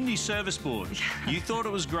community service board. You thought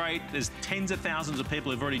it was great. There's tens of thousands of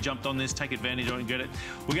people who've already jumped on this. Take advantage of it and get it.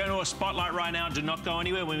 We're going to a spotlight right now. Do not go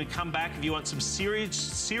anywhere. When we come back, if you want some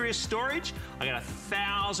serious storage, I got a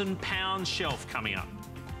 1,000-pound shelf coming up.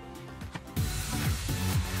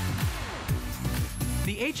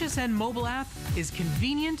 The HSN mobile app is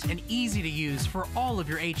convenient and easy to use for all of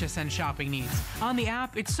your HSN shopping needs. On the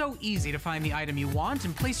app, it's so easy to find the item you want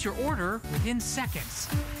and place your order within seconds.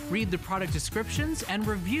 Read the product descriptions and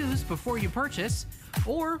reviews before you purchase,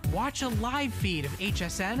 or watch a live feed of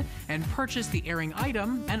HSN and purchase the airing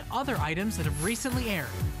item and other items that have recently aired.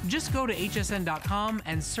 Just go to hsn.com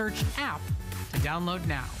and search app to download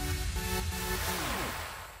now.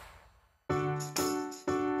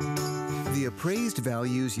 The appraised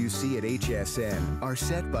values you see at HSN are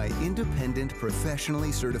set by independent,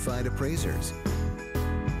 professionally certified appraisers.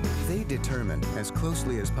 They determine, as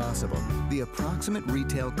closely as possible, the approximate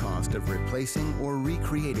retail cost of replacing or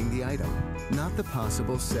recreating the item, not the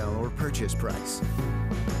possible sell or purchase price.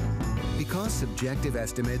 Because subjective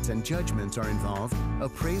estimates and judgments are involved,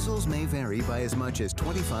 appraisals may vary by as much as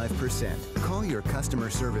 25%. Call your customer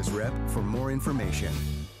service rep for more information.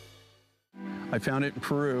 I found it in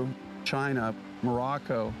Peru, China,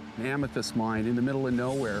 Morocco, an amethyst mine in the middle of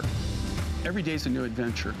nowhere. Every day's a new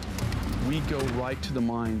adventure. We go right to the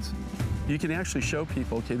mines. You can actually show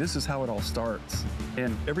people, okay, this is how it all starts.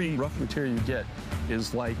 And every rough material you get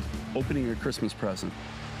is like opening a Christmas present.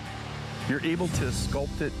 You're able to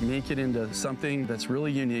sculpt it, make it into something that's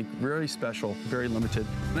really unique, very special, very limited.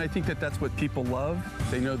 And I think that that's what people love.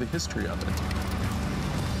 They know the history of it.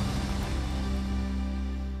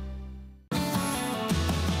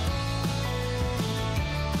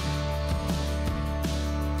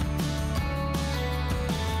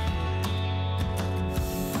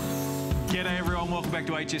 G'day everyone, welcome back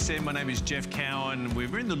to HSN. My name is Jeff Cowan.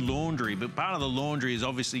 We're in the laundry, but part of the laundry is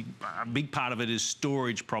obviously, a big part of it is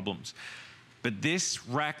storage problems. But this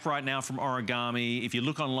rack right now from Origami, if you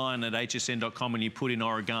look online at hsn.com and you put in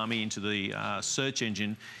Origami into the search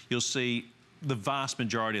engine, you'll see the vast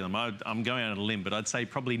majority of them. I'm going out on a limb, but I'd say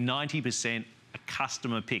probably 90% are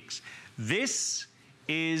customer picks. This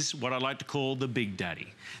is what I like to call the Big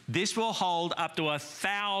Daddy. This will hold up to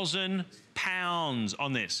 1,000 pounds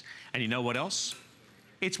on this. And you know what else?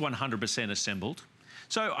 It's 100% assembled.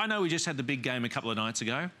 So I know we just had the big game a couple of nights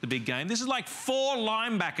ago, the big game. This is like 4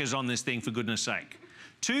 linebackers on this thing, for goodness sake.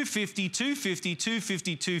 250, 250,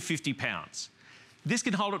 250, 250 pounds. This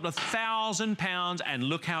can hold up to 1,000 pounds, and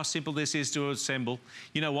look how simple this is to assemble.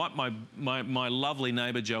 You know what? My lovely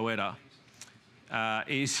neighbor, Joetta,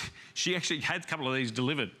 she actually had a couple of these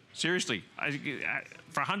delivered. Seriously,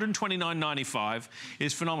 for $129.95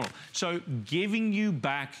 is phenomenal. So giving you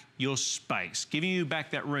back your space, giving you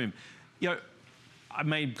back that room. You know, I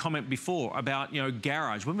made a comment before about, you know,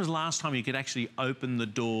 garage. When was the last time you could actually open the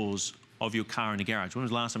doors of your car in the garage? When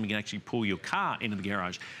was the last time you can actually pull your car into the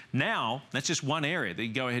garage? Now, that's just one area that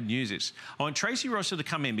you go ahead and use this. I want Tracy Rosser to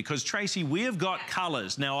come in because, Tracy, we have got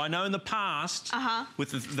colours. Now, I know in the past,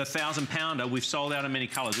 with the 1,000-pounder, we've sold out in many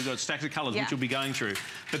colours. We've got stacks of colours, which we'll be going through.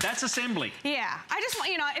 But that's assembly. Yeah. I just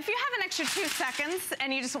want, you know, if you have an extra 2 seconds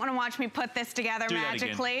and you just want to watch me put this together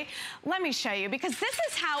magically, let me show you, because this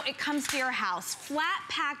is how it comes to your house, flat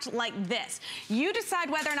packed like this. You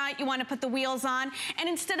decide whether or not you want to put the wheels on, and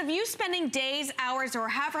instead of you spending days, hours, or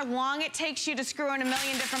however long it takes you to screw in a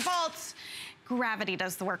million different bolts, gravity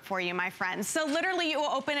does the work for you, my friends. So literally you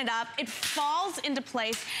open it up, it falls into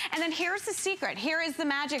place, and then here's the secret. Here is the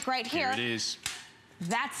magic right here. Here it is.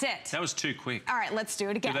 That's it. That was too quick. All right, let's do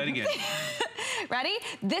it again. Do that again. Ready?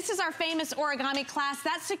 This is our famous origami class.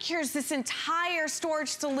 That secures this entire storage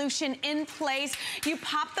solution in place. You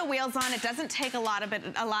pop the wheels on. It doesn't take a lot of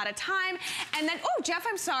time. And then, oh, Jeff,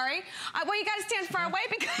 I'm sorry. Well, you got to stand far away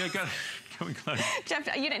because... Yeah, Jeff,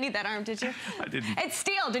 you didn't need that arm, did you? I didn't. It's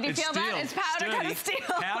steel. Did you feel that? It's powder-coated steel.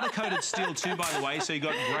 Powder-coated steel, too, by the way, so you've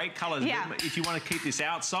got great colours. Yeah. If you want to keep this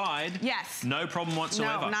outside, yes, no problem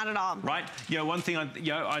whatsoever. No, not at all. Right? You know, one thing,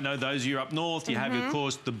 I know those of you up north, you have, of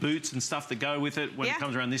course, the boots and stuff that go with it when it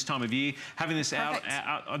comes around this time of year. Having this out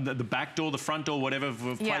on the back door, the front door, whatever,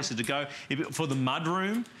 for places to go. For the mud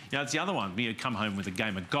room, you know, it's the other one. You come home with a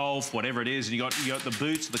game of golf, whatever it is, and you got the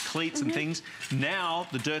boots, the cleats and things. Now,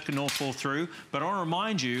 the dirt can all fall through, but I want to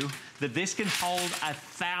remind you that this can hold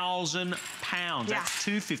 1,000 pounds. Yeah. That's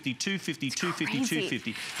 250, 250, it's 250, crazy.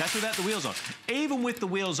 250. That's without the wheels on. Even with the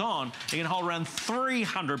wheels on, it can hold around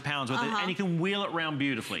 300 pounds with it, and you can wheel it around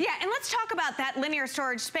beautifully. Yeah, and let's talk about that linear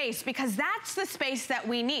storage space, because that's the space that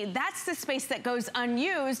we need. That's the space that goes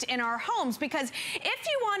unused in our homes, because if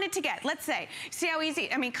you wanted to get, let's say, see how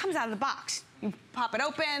easy, I mean, it comes out of the box. You pop it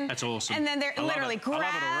open. That's awesome. And then literally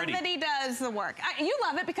gravity does the work. You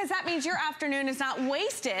love it because that means your afternoon is not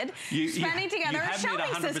wasted spending together a shelving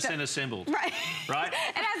system. You have it 100% assembled. Right. Right?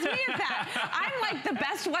 It has me at that. I'm like the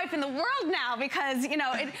best wife in the world now because, you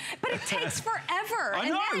know, but it takes forever. I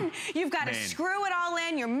know. And then you've got to screw it all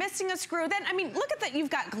in. You're missing a screw. Then, I mean, look at that.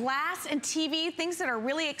 You've got glass and TV, things that are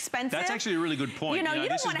really expensive. That's actually a really good point. You know, you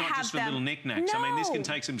this don't is not just for little knickknacks. No. I mean, this can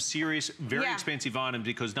take some serious, very expensive items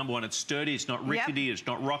because, number one, it's sturdy, it's not rickety, it's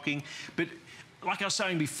not rocking. But like I was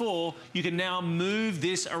saying before, you can now move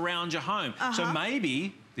this around your home. So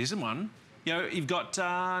maybe, there's one, you know, you've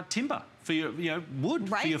got timber for your, you know, wood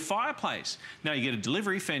for your fireplace. Now you get a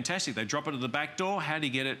delivery, fantastic. They drop it at the back door. How do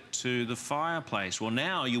you get it to the fireplace? Well,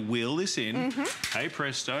 now you wheel this in. Hey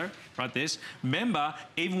presto, right this. Remember,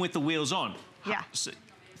 even with the wheels on.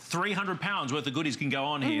 300 pounds worth of goodies can go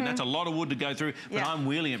on here. That's a lot of wood to go through, but I'm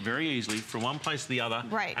wheeling it very easily from one place to the other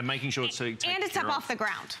and making sure it's taken care of. And it's up off the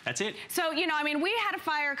ground. That's it. So, you know, I mean, we had a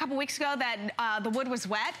fire a couple weeks ago that the wood was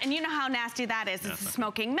wet, and you know how nasty that is. It's a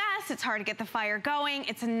smoking mess. It's hard to get the fire going.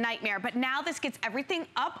 It's a nightmare. But now this gets everything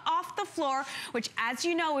up off the floor, which, as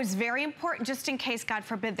you know, is very important just in case, God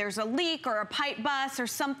forbid, there's a leak or a pipe bust or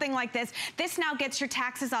something like this. This now gets your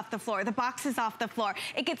taxes off the floor, the boxes off the floor.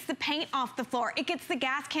 It gets the paint off the floor. It gets the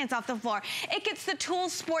gas cans off the floor. It gets the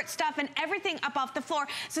tools, sports stuff, and everything up off the floor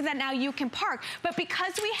so that now you can park. But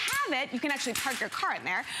because we have it, you can actually park your car in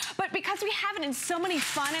there, but because we have it in so many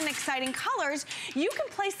fun and exciting colors, you can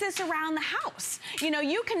place this around the house. You know,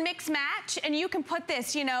 you can mix match, and you can put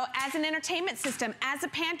this, you know, as an entertainment system, as a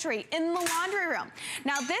pantry, in the laundry room.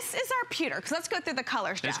 Now, this is our pewter, because let's go through the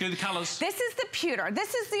colors, Jeff. Let's go through the colors. This is the pewter.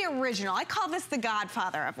 This is the original. I call this the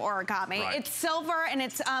godfather of origami. It's silver, and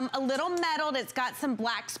it's a little metalled. It's got some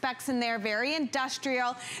black specks in there, very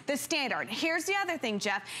industrial, the standard. Here's the other thing,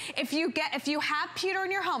 Jeff. If you have pewter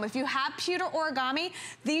in your home, if you have pewter origami,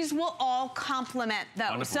 these will all complement those.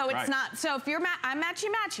 Wonderful. So it's not, so if you're, I'm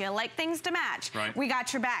matchy-matchy, I like things to match. We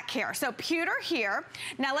got your back here. So pewter here.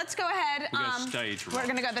 Now let's go ahead. We're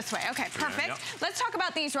gonna go this way. Okay, perfect. Let's talk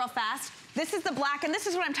about these real fast. This is the black, and this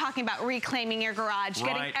is what I'm talking about, reclaiming your garage,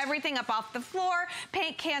 getting everything up off the floor,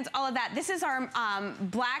 paint cans, all of that. This is our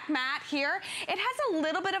black mat here. It has a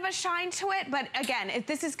little bit of a shine to it, but again,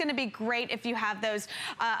 this is gonna be great if you have those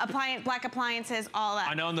black appliances, all that.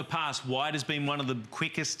 I know in the past, white has been one of the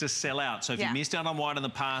quickest to sell out. So if you missed out on white in the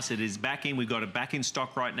past, it is back in. We've got it back in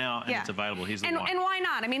stock right now, and it's available. Here's the white. And why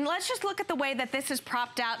not? I mean, let's just look at the way that this is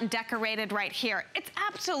propped out and decorated right here. It's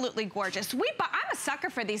absolutely gorgeous. I'm a sucker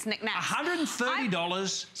for these knickknacks.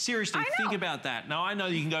 $130? Seriously, think about that. Now, I know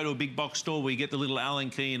you can go to a big box store where you get the little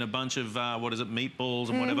Allen key and a bunch of, what is it, meatballs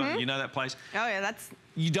and whatever. You know that place? Oh, yeah, that's...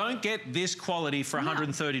 You don't get this quality for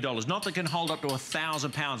 $130. Not that can hold up to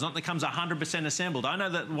 1,000 pounds. Not that comes 100% assembled. I know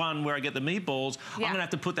that one where I get the meatballs, I'm going to have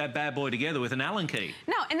to put that bad boy together with an Allen key.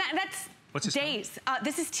 No, and that's... What's this? Days.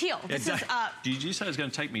 This is teal. This is. Did you say it's going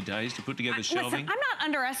to take me days to put together shelving? Listen, I'm not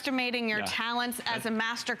underestimating your talents as a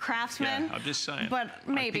master craftsman. Yeah, I'm just saying. But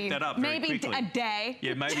maybe, that up maybe a day.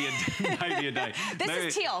 Yeah, maybe a day. This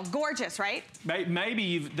is teal. Gorgeous, right?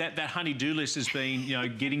 Maybe that honey-do list has been, you know,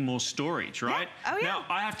 getting more storage, right? Yeah. Oh yeah. Now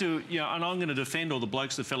I have to, you know, and I'm going to defend all the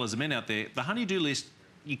blokes, the fellas, the men out there. The honey-do list,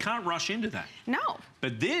 you can't rush into that. No.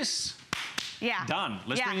 But this. Done.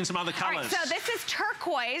 Let's bring in some other colors. All right, so this is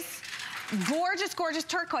turquoise. Gorgeous, gorgeous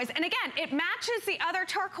turquoise. And again, it matches the other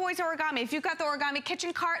turquoise origami. If you've got the origami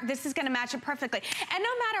kitchen cart, this is gonna match it perfectly. And no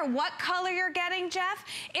matter what color you're getting, Jeff,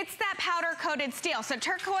 it's that powder-coated steel. So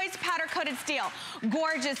turquoise, powder-coated steel.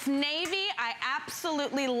 Gorgeous navy. I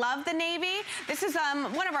absolutely love the navy. This is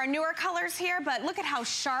one of our newer colors here, but look at how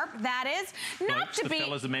sharp that is. Not to be... the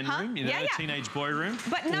fellas, the men's room, you know, teenage boy room.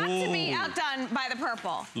 But not to be outdone by the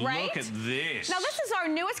purple, right? Look at this. Now, this is our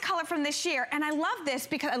newest color from this year, and I love this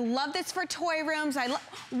because I love this for toy rooms.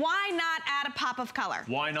 Why not add a pop of color?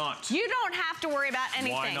 Why not? You don't have to worry about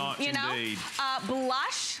anything. Why not, you know? Indeed.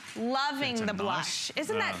 Blush, loving the blush.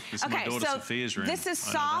 Isn't that? This okay, is my daughter Sophia's room. This is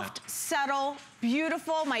soft, subtle,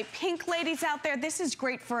 beautiful. My pink ladies out there, this is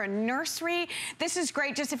great for a nursery. This is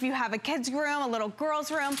great just if you have a kid's room, a little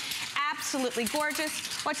girl's room. Absolutely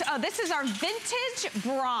gorgeous. Oh, this is our vintage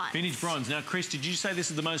bronze. Vintage bronze. Now, Chris, did you say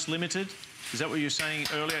this is the most limited? Is that what you were saying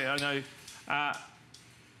earlier? I know.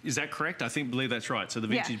 Is that correct? I believe that's right. So the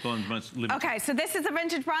vintage bronze most limited. Okay, so this is the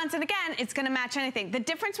vintage bronze, and again, it's gonna match anything. The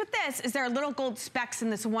difference with this is there are little gold specks in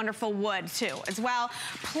this wonderful wood too, as well.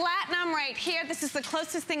 Platinum right here. This is the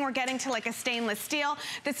closest thing we're getting to like a stainless steel.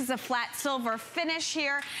 This is a flat silver finish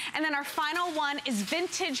here. And then our final one is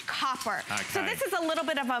vintage copper. Okay. So this is a little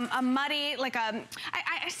bit of a muddy, like I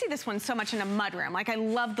see this one so much in a mud room. Like I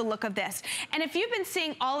love the look of this. And if you've been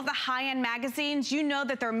seeing all of the high-end magazines, you know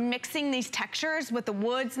that they're mixing these textures with the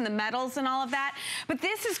woods elements and the metals and all of that. But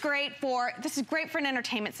this is great for an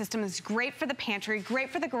entertainment system. This is great for the pantry, great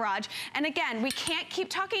for the garage. And again, we can't keep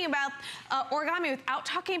talking about origami without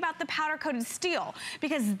talking about the powder-coated steel,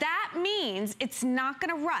 because that means it's not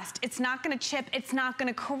gonna rust, it's not gonna chip, it's not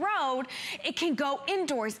gonna corrode. It can go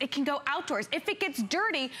indoors, it can go outdoors. If it gets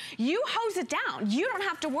dirty, you hose it down. You don't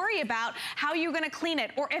have to worry about how you're gonna clean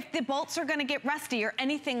it or if the bolts are gonna get rusty or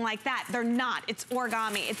anything like that. They're not. It's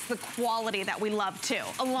origami. It's the quality that we love too,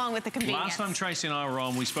 along with the convenience. Last time Tracy and I were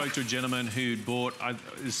on, we spoke to a gentleman who'd bought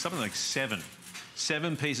something like seven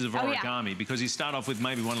pieces of origami, because he started off with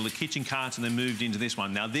maybe one of the kitchen carts and then moved into this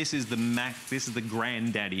one. Now this is the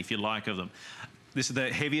granddaddy, if you like, of them. This is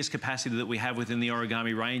the heaviest capacity that we have within the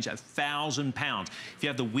origami range, 1,000 pounds. If you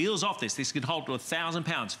have the wheels off this can hold to 1,000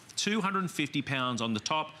 pounds, 250 pounds on the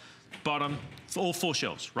top, bottom, all 4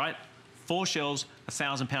 shelves, right? 4 shelves,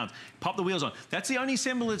 1,000 pounds. Pop the wheels on. That's the only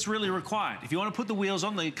symbol that's really required. If you want to put the wheels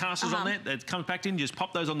on, the casters on there, that comes back in, just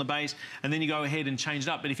pop those on the base, and then you go ahead and change it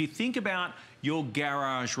up. But if you think about your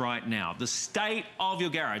garage right now, the state of your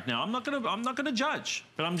garage. Now, I'm not gonna judge,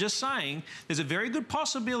 but I'm just saying there's a very good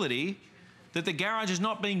possibility that the garage is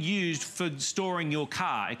not being used for storing your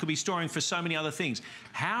car. It could be storing for so many other things.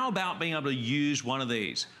 How about being able to use one of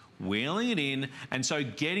these? Wheeling it in, and so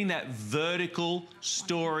getting that vertical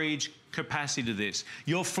storage capacity to this.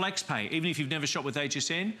 Your FlexPay, even if you've never shopped with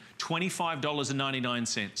HSN,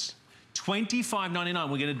 $25.99. $25.99.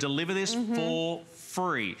 We're going to deliver this for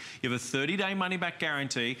free. You have a 30-day money-back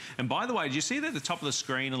guarantee. And by the way, do you see that at the top of the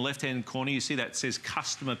screen in the left-hand corner, you see that says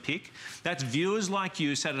customer pick? That's viewers like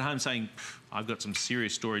you sat at home saying, I've got some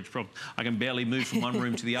serious storage problems. I can barely move from one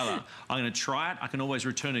room to the other. I'm going to try it. I can always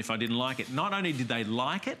return it if I didn't like it. Not only did they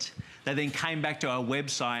like it, they then came back to our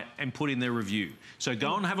website and put in their review. So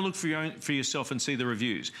go and have a look for yourself and see the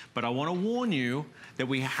reviews. But I want to warn you that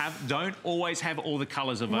we don't always have all the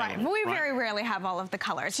colors available. Right, we very rarely have all of the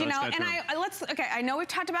colors, so you know. And I know we've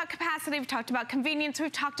talked about capacity, we've talked about convenience,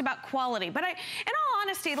 we've talked about quality, but in all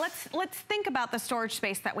honesty, let's think about the storage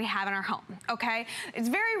space that we have in our home, okay? It's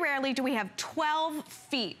very rarely do we have 12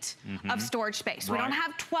 feet of storage space. We don't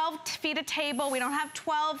have 12 feet of table, we don't have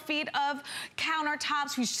 12 feet of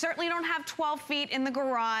countertops, we certainly don't have 12 feet in the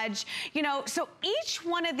garage, you know, so each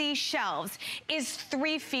one of these shelves is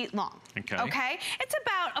 3 feet long. Okay? It's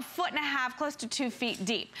about 1.5 feet, close to 2 feet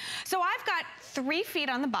deep. So I've got 3 feet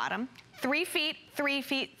on the bottom, 3 feet, 3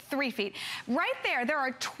 feet, 3 feet. Right there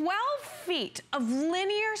are 12 feet of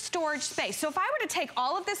linear storage space. So if I were to take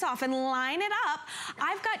all of this off and line it up,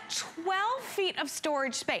 I've got 12 feet of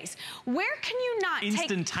storage space. Where can you not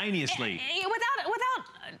instantaneously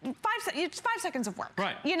without 5 seconds of work,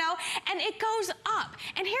 right? You know, and it goes up.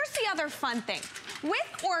 And here's the other fun thing.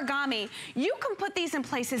 With origami, you can put these in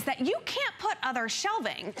places that you can't put other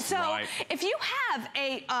shelving. So if you have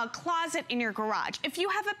a closet in your garage, if you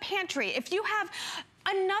have a pantry, if you have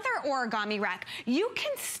another origami rack, you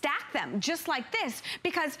can stack them just like this,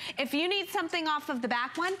 because if you need something off of the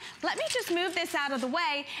back one, let me just move this out of the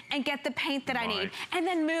way and get the paint that I need, and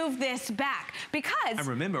then move this back, because... And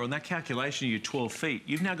remember, on that calculation, you're 12 feet.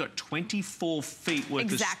 You've now got 24 feet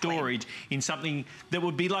worth of storage in something that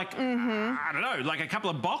would be like, I don't know, like a couple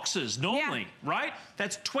of boxes normally, right?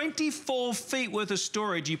 That's 24 feet worth of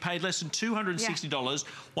storage. You paid less than $260,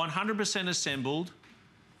 100% assembled,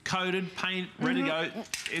 coated, paint, ready to go.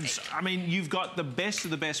 I mean, you've got the best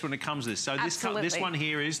of the best when it comes to this. So this one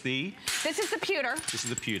here is the... This is the pewter. This is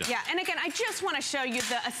the pewter. Yeah, and again, I just want to show you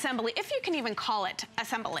the assembly, if you can even call it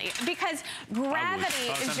assembly, because gravity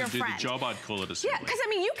is your friend. If I was having to do the job, I'd call it assembly. Yeah, because I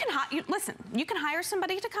mean, you can hire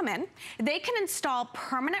somebody to come in. They can install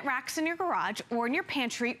permanent racks in your garage or in your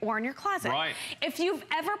pantry or in your closet. Right. If you've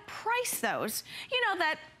ever priced those, you know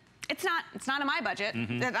that it's not in my budget.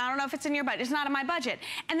 I don't know if it's in your budget. It's not in my budget.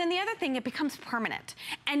 And then the other thing, it becomes permanent.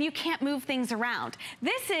 And you can't move things around.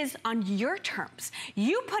 This is on your terms.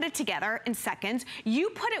 You put it together in seconds.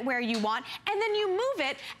 You put it where you want. And then you move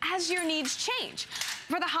it as your needs change.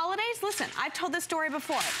 For the holidays, listen, I've told this story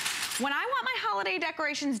before. When I want my holiday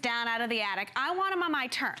decorations down out of the attic, I want them on my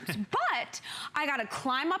terms. But I got to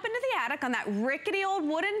climb up into the attic on that rickety old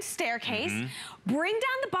wooden staircase, bring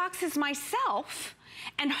down the boxes myself,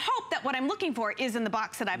 and hope that what I'm looking for is in the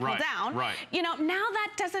box that I pulled down. You know, now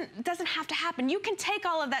that doesn't have to happen. You can take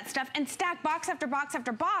all of that stuff and stack box after box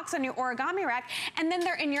after box on your origami rack, and then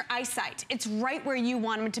they're in your eyesight. It's right where you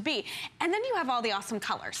want them to be. And then you have all the awesome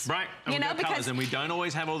colors. Right, and we've got colors, and we don't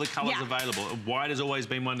always have all the colors available. White has always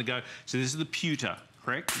been one to go. So this is the pewter,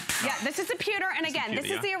 correct? Yeah, this is the pewter, and again, this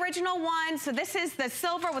is the original one. So this is the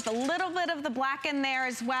silver with a little bit of the black in there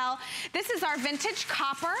as well. This is our vintage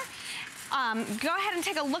copper. Go ahead and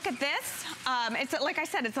take a look at this. It's like I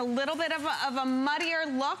said, it's a little bit of a muddier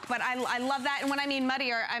look, but I love that. And when I mean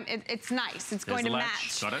muddier, it's nice. It's going to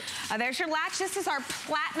match. Got it. There's your latch. This is our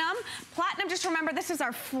platinum. Platinum, just remember, this is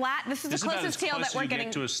our flat. This is the closest steel that we're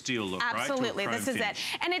getting. To a steel look, absolutely, right? This is it.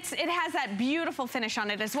 And it has that beautiful finish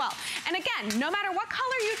on it as well. And again, no matter what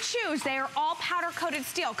color you choose, they are all powder-coated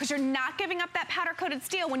steel because you're not giving up that powder-coated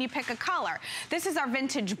steel when you pick a color. This is our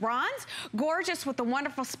vintage bronze, gorgeous with the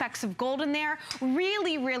wonderful specks of gold in there.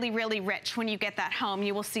 Really, really, really rich when you get that home.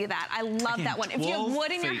 You will see that. I love that one. If you have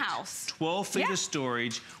wood in your house. 12 feet of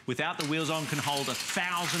storage without the wheels on can hold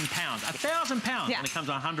 1,000 pounds. 1,000 pounds, and it comes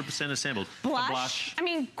 100% assembled. Blush. I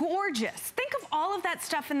mean, gorgeous. Think of all of that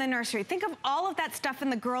stuff in the nursery. Think of all of that stuff in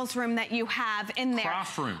the girls' room that you have in there.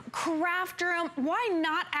 Craft room. Craft room. Why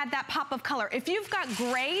not add that pop of color? If you've got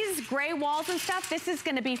gray walls and stuff, this is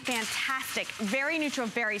going to be fantastic. Very neutral,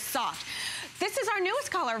 very soft. This is our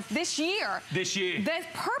newest color this year. This year. The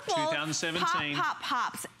purple 2017.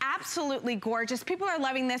 pops. Absolutely gorgeous. People are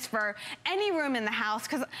loving this for any room in the house.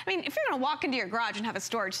 Because, I mean, if you're going to walk into your garage and have a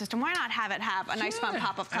storage system, why not have it have a nice fun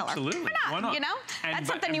pop of color? Absolutely. Why not? You know? That's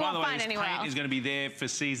something you won't find anywhere else. Paint is going to be there for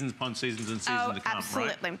seasons upon seasons and seasons to come,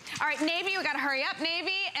 absolutely. Right? All right, navy, we got to hurry up.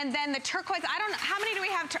 Navy, and then the turquoise. I don't know. How many do we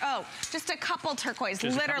have? Just a couple turquoise.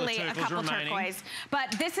 Literally a couple turquoise.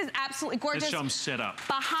 But this is absolutely gorgeous. Let's show them set up.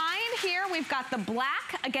 Behind here, we've got the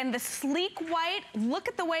black. Again, the sleek white. Look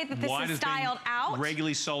at the way that this is styled out.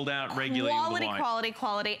 Regularly sold out, regularly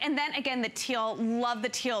Quality. And then again, the teal. Love the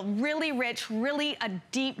teal. Really rich, really a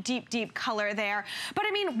deep color there. But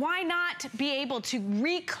I mean, why not be able to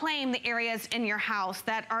reclaim the areas in your house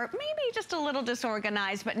that are maybe just a little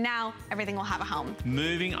disorganized, but now everything will have a home.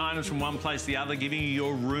 Moving items from one place to the other, giving you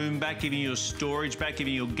your room back, giving you your storage back,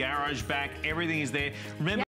 giving you your garage back. Everything is there. Remember,